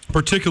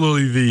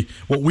particularly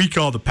what we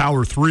call the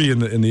Power Three in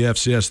the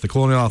FCS, the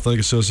Colonial Athletic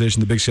Association,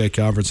 the Big Sky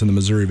Conference, and the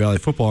Missouri Valley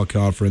Football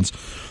Conference.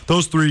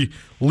 Those three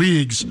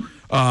leagues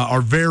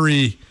are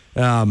very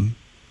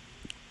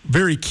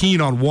very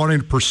keen on wanting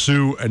to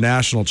pursue a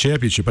national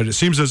championship. But it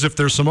seems as if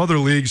there's some other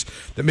leagues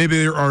that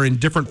maybe are in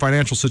different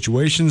financial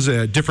situations,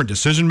 different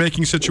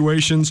decision-making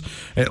situations,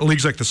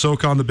 leagues like the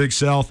SoCon, the Big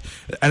South.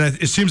 And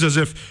it seems as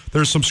if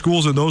there's some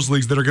schools in those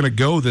leagues that are going to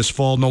go this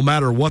fall no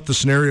matter what the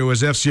scenario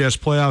is. FCS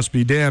playoffs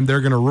be damned,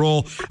 they're going to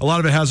roll. A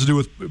lot of it has to do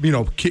with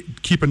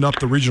keeping up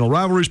the regional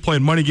rivalries,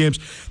 playing money games,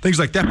 things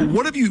like that. But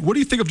what do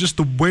you think of just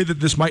the way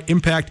that this might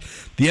impact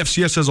the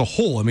FCS as a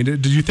whole? I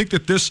mean, do you think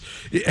that this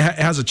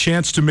has a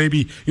chance to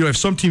maybe – if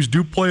some teams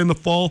do play in the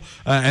fall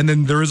and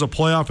then there is a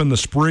playoff in the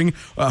spring,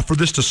 for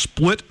this to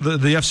split the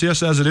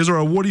FCS as it is?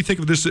 Or what do you think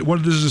of this?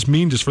 What does this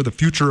mean just for the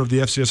future of the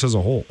FCS as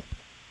a whole?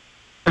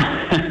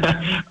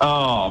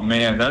 Oh,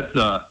 man, that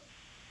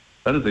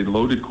is a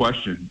loaded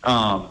question.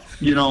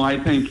 I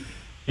think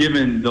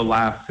given the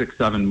last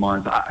 6-7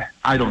 months,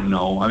 I don't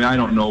know. I mean, I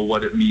don't know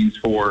what it means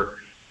for,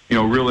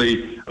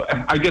 really.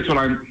 I guess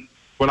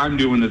what I'm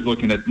doing is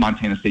looking at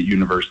Montana State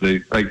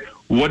University. Like,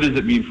 what does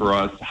it mean for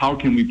us? How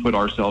can we put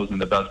ourselves in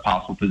the best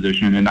possible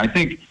position? And I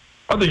think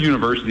other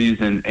universities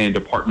and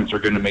departments are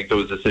going to make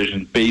those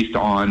decisions based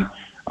on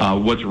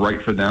what's right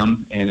for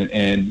them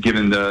and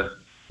given the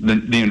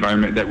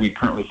environment that we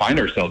currently find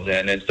ourselves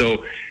in. And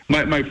so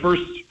my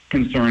first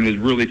concern is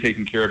really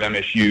taking care of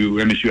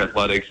MSU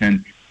athletics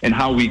and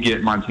how we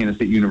get Montana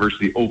State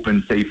University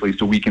open safely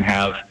so we can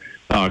have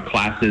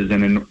classes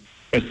and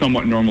a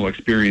somewhat normal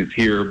experience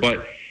here.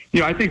 But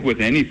I think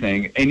with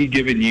anything, any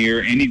given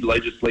year, any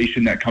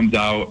legislation that comes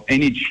out,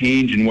 any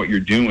change in what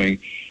you're doing,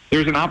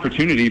 there's an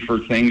opportunity for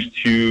things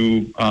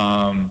to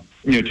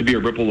be a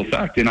ripple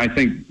effect. And I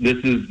think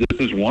this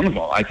is one of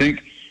them. I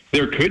think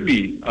there could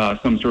be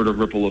some sort of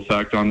ripple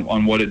effect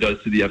on what it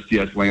does to the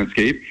FCS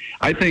landscape.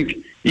 I think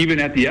even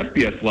at the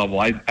FBS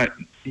level,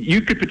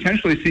 you could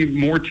potentially see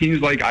more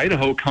teams like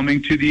Idaho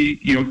coming to the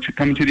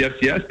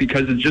FCS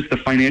because it's just the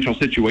financial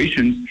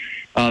situations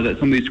that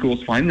some of these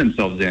schools find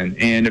themselves in.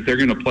 And if they're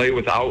going to play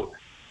without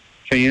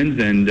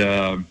fans and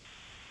they're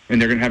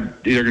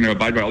going to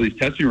abide by all these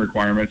testing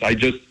requirements, I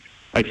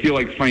feel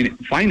like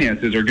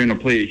finances are going to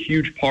play a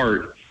huge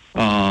part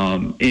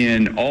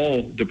in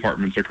all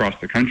departments across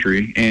the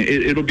country, and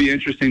it'll be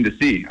interesting to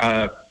see.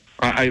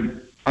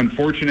 I'm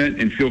fortunate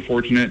and feel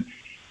fortunate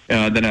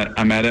that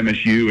I'm at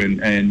MSU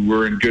and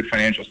we're in good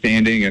financial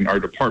standing, and our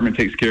department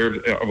takes care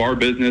of our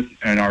business,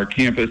 and our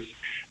campus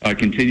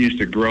continues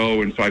to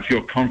grow, and so I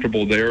feel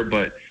comfortable there.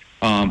 But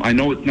I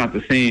know it's not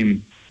the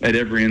same at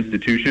every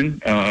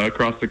institution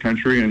across the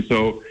country. And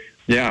so,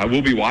 yeah,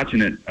 we'll be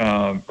watching it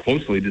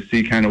closely to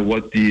see kind of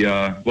what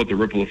the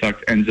ripple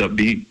effect ends up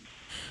being.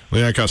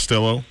 Leon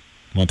Costello,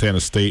 Montana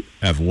State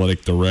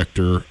Athletic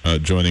Director,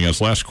 joining us.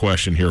 Last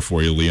question here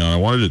for you, Leon. I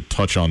wanted to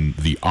touch on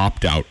the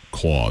opt-out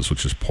clause,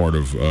 which is part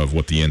of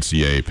what the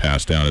NCAA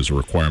passed down as a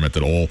requirement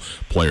that all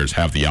players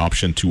have the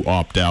option to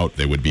opt out.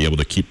 They would be able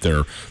to keep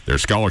their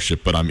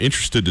scholarship. But I'm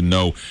interested to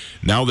know,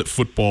 now that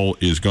football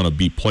is going to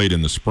be played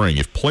in the spring,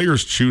 if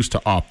players choose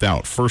to opt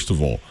out, first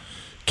of all,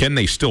 can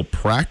they still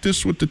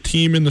practice with the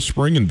team in the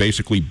spring and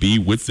basically be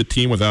with the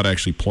team without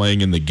actually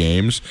playing in the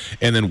games?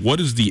 And then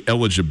what is the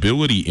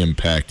eligibility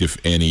impact, if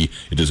any?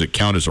 Does it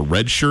count as a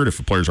red shirt? If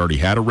a player's already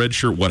had a red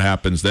shirt, what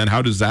happens then?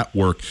 How does that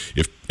work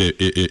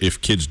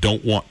if kids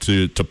don't want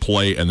to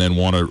play and then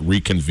want to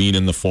reconvene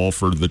in the fall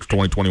for the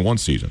 2021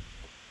 season?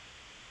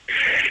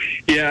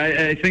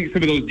 Yeah, I think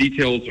some of those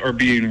details are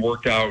being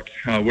worked out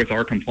with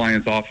our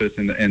compliance office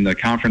and the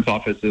conference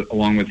office,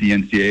 along with the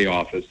NCAA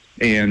office.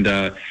 And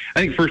I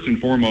think first and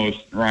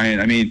foremost, Ryan,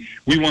 I mean,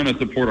 we want to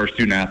support our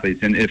student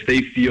athletes. And if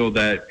they feel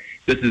that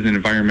this is an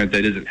environment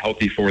that isn't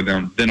healthy for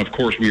them, then of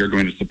course we are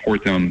going to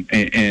support them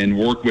and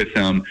work with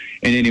them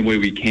in any way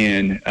we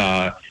can,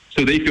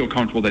 so they feel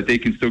comfortable that they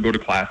can still go to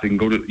class and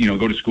go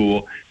to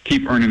school,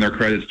 keep earning their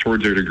credits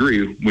towards their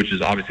degree, which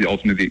is obviously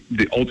ultimately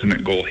the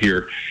ultimate goal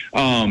here.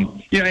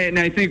 And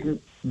I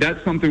think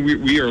that's something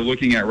we are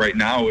looking at right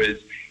now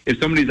is if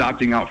somebody's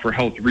opting out for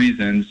health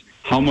reasons,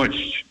 how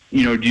much do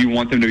you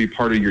want them to be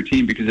part of your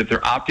team? Because if they're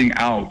opting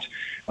out,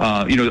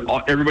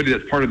 everybody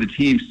that's part of the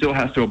team still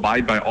has to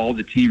abide by all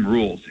the team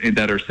rules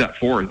that are set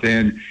forth.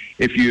 And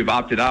if you have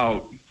opted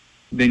out,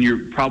 then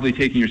you're probably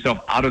taking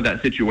yourself out of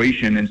that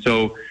situation. And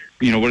so,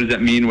 what does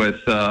that mean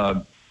with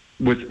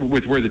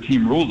where the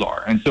team rules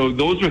are? And so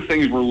those are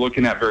things we're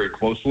looking at very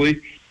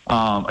closely.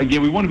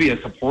 Again, we want to be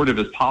as supportive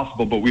as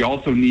possible, but we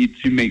also need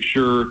to make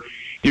sure,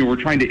 we're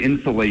trying to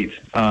insulate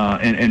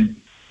and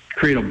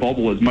create a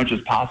bubble as much as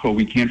possible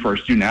we can for our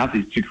student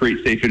athletes to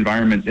create safe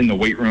environments in the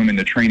weight room, in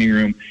the training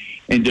room,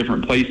 in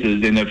different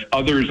places. And if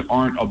others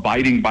aren't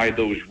abiding by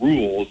those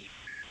rules,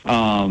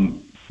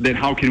 then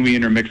how can we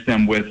intermix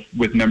them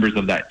with members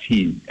of that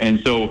team? And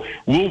so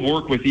we'll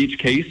work with each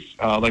case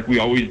like we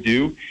always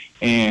do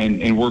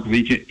and work with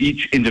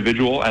each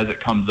individual as it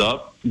comes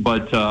up.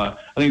 But I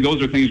think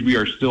those are things we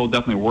are still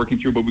definitely working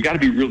through, but we got to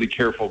be really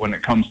careful when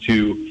it comes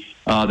to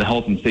the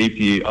health and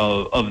safety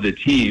of the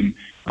team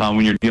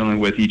when you're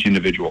dealing with each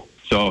individual.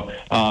 So,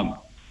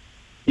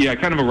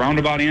 kind of a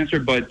roundabout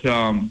answer, but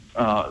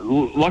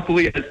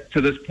luckily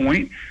to this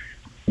point,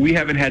 we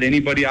haven't had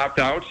anybody opt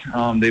out.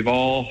 They've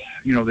all,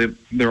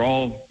 they're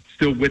all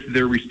still with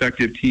their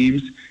respective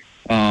teams.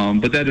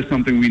 But that is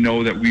something we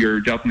know that we are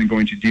definitely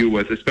going to deal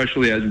with,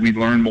 especially as we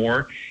learn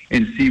more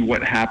and see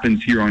what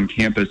happens here on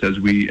campus as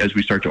we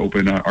start to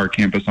open our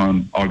campus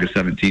on August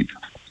 17th.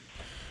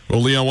 Well,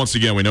 Leon, once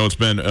again, we know it's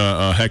been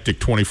a hectic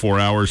 24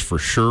 hours for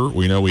sure.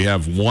 We know we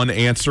have one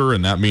answer,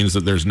 and that means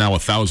that there's now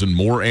 1,000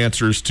 more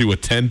answers to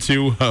attend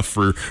to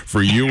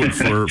for you and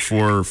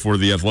for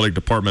the athletic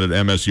department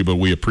at MSU. But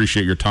we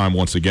appreciate your time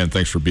once again.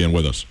 Thanks for being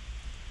with us.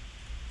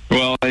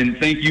 Well, and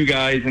thank you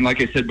guys. And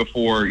like I said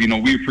before,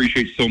 we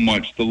appreciate so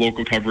much the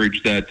local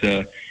coverage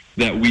that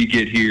we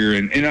get here,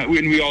 and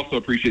we also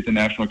appreciate the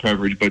national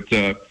coverage. But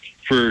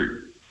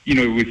for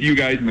with you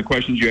guys and the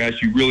questions you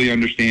asked, you really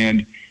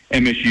understand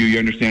MSU, you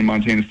understand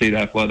Montana State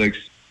athletics,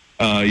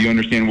 you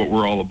understand what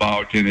we're all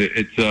about, and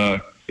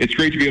it's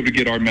great to be able to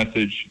get our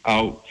message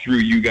out through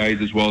you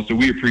guys as well. So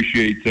we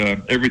appreciate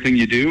everything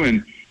you do,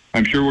 and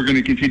I'm sure we're going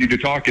to continue to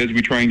talk as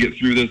we try and get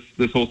through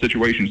this whole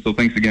situation. So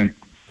thanks again.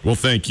 Well,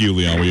 thank you,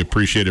 Leon. We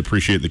appreciate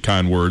the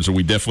kind words, and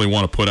we definitely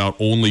want to put out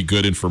only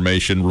good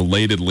information.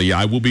 Relatedly,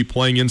 I will be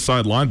playing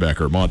inside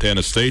linebacker at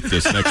Montana State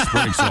this next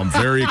spring, so I'm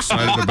very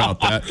excited about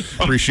that.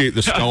 Appreciate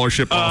the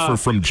scholarship offer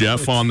from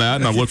Jeff on that,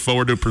 and I look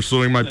forward to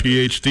pursuing my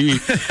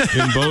PhD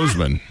in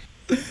Bozeman.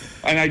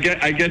 And I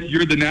guess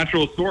you're the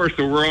natural source,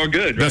 so we're all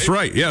good, right? That's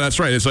right. Yeah, that's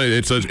right. It's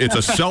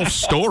a self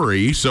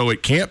story, so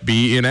it can't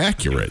be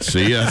inaccurate.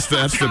 See, that's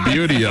the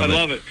beauty of it.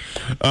 I love it.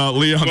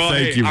 Leon,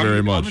 thank you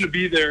very much. I'm going to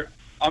be there.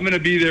 I'm going to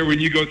be there when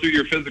you go through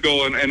your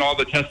physical and all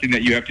the testing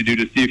that you have to do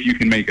to see if you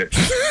can make it.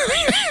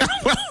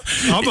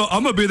 I'm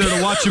going to be there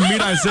to watch him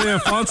meet Isaiah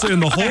Fonse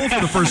in the hole for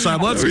the first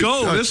time. Let's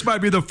go. This might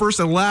be the first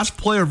and last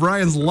play of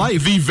Ryan's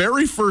life. The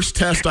very first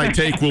test I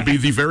take will be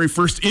the very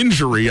first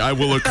injury I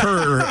will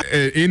incur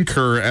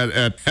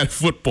at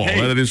football.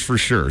 Hey, that is for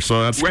sure.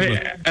 So that's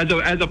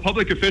as a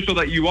public official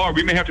that you are,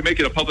 we may have to make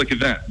it a public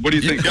event. What do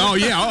you think?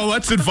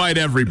 Let's invite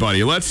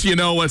everybody. Let's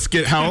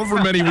get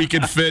however many we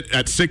can fit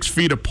at 6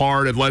 feet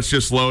apart, and let's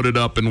just load it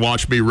up and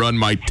watch me run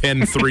my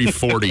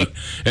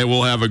 10.340, and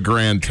we'll have a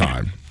grand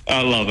time.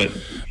 I love it.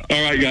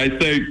 All right, guys.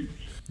 Thanks.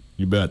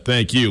 You bet.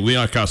 Thank you.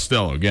 Leon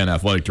Costello, again,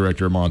 athletic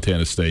director of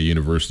Montana State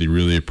University.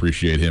 Really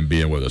appreciate him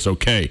being with us.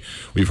 Okay,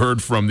 we've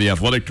heard from the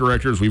athletic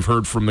directors. We've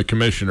heard from the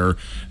commissioner.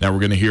 Now we're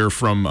going to hear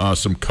from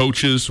some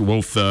coaches,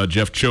 both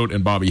Jeff Choate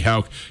and Bobby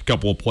Hauck, a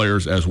couple of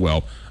players as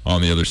well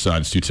on the other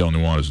side. It's Tutel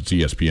Nuanez. It's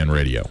ESPN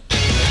Radio.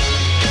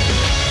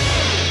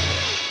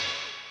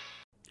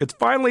 It's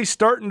finally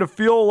starting to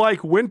feel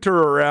like winter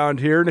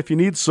around here, and if you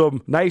need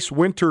some nice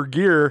winter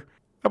gear,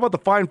 how about the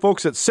fine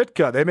folks at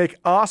Sitka? They make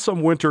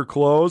awesome winter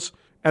clothes,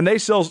 and they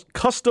sell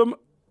custom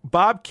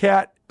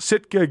Bobcat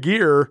Sitka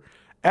gear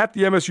at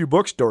the MSU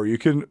Bookstore. You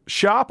can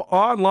shop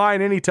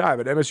online anytime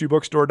at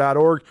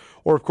msubookstore.org,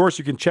 or of course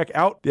you can check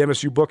out the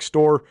MSU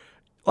Bookstore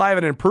live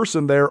and in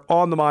person there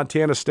on the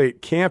Montana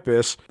State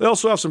campus. They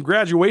also have some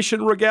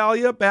graduation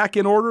regalia back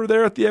in order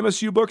there at the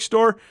MSU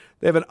Bookstore.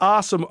 They have an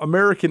awesome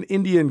American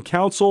Indian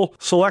Council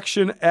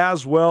selection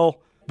as well.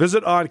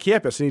 Visit on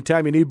campus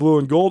anytime you need blue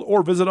and gold,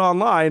 or visit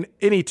online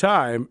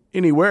anytime,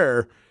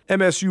 anywhere,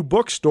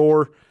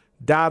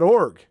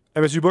 msubookstore.org.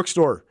 MSU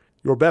Bookstore,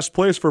 your best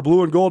place for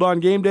blue and gold on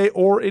game day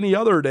or any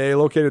other day,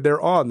 located there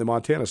on the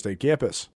Montana State campus.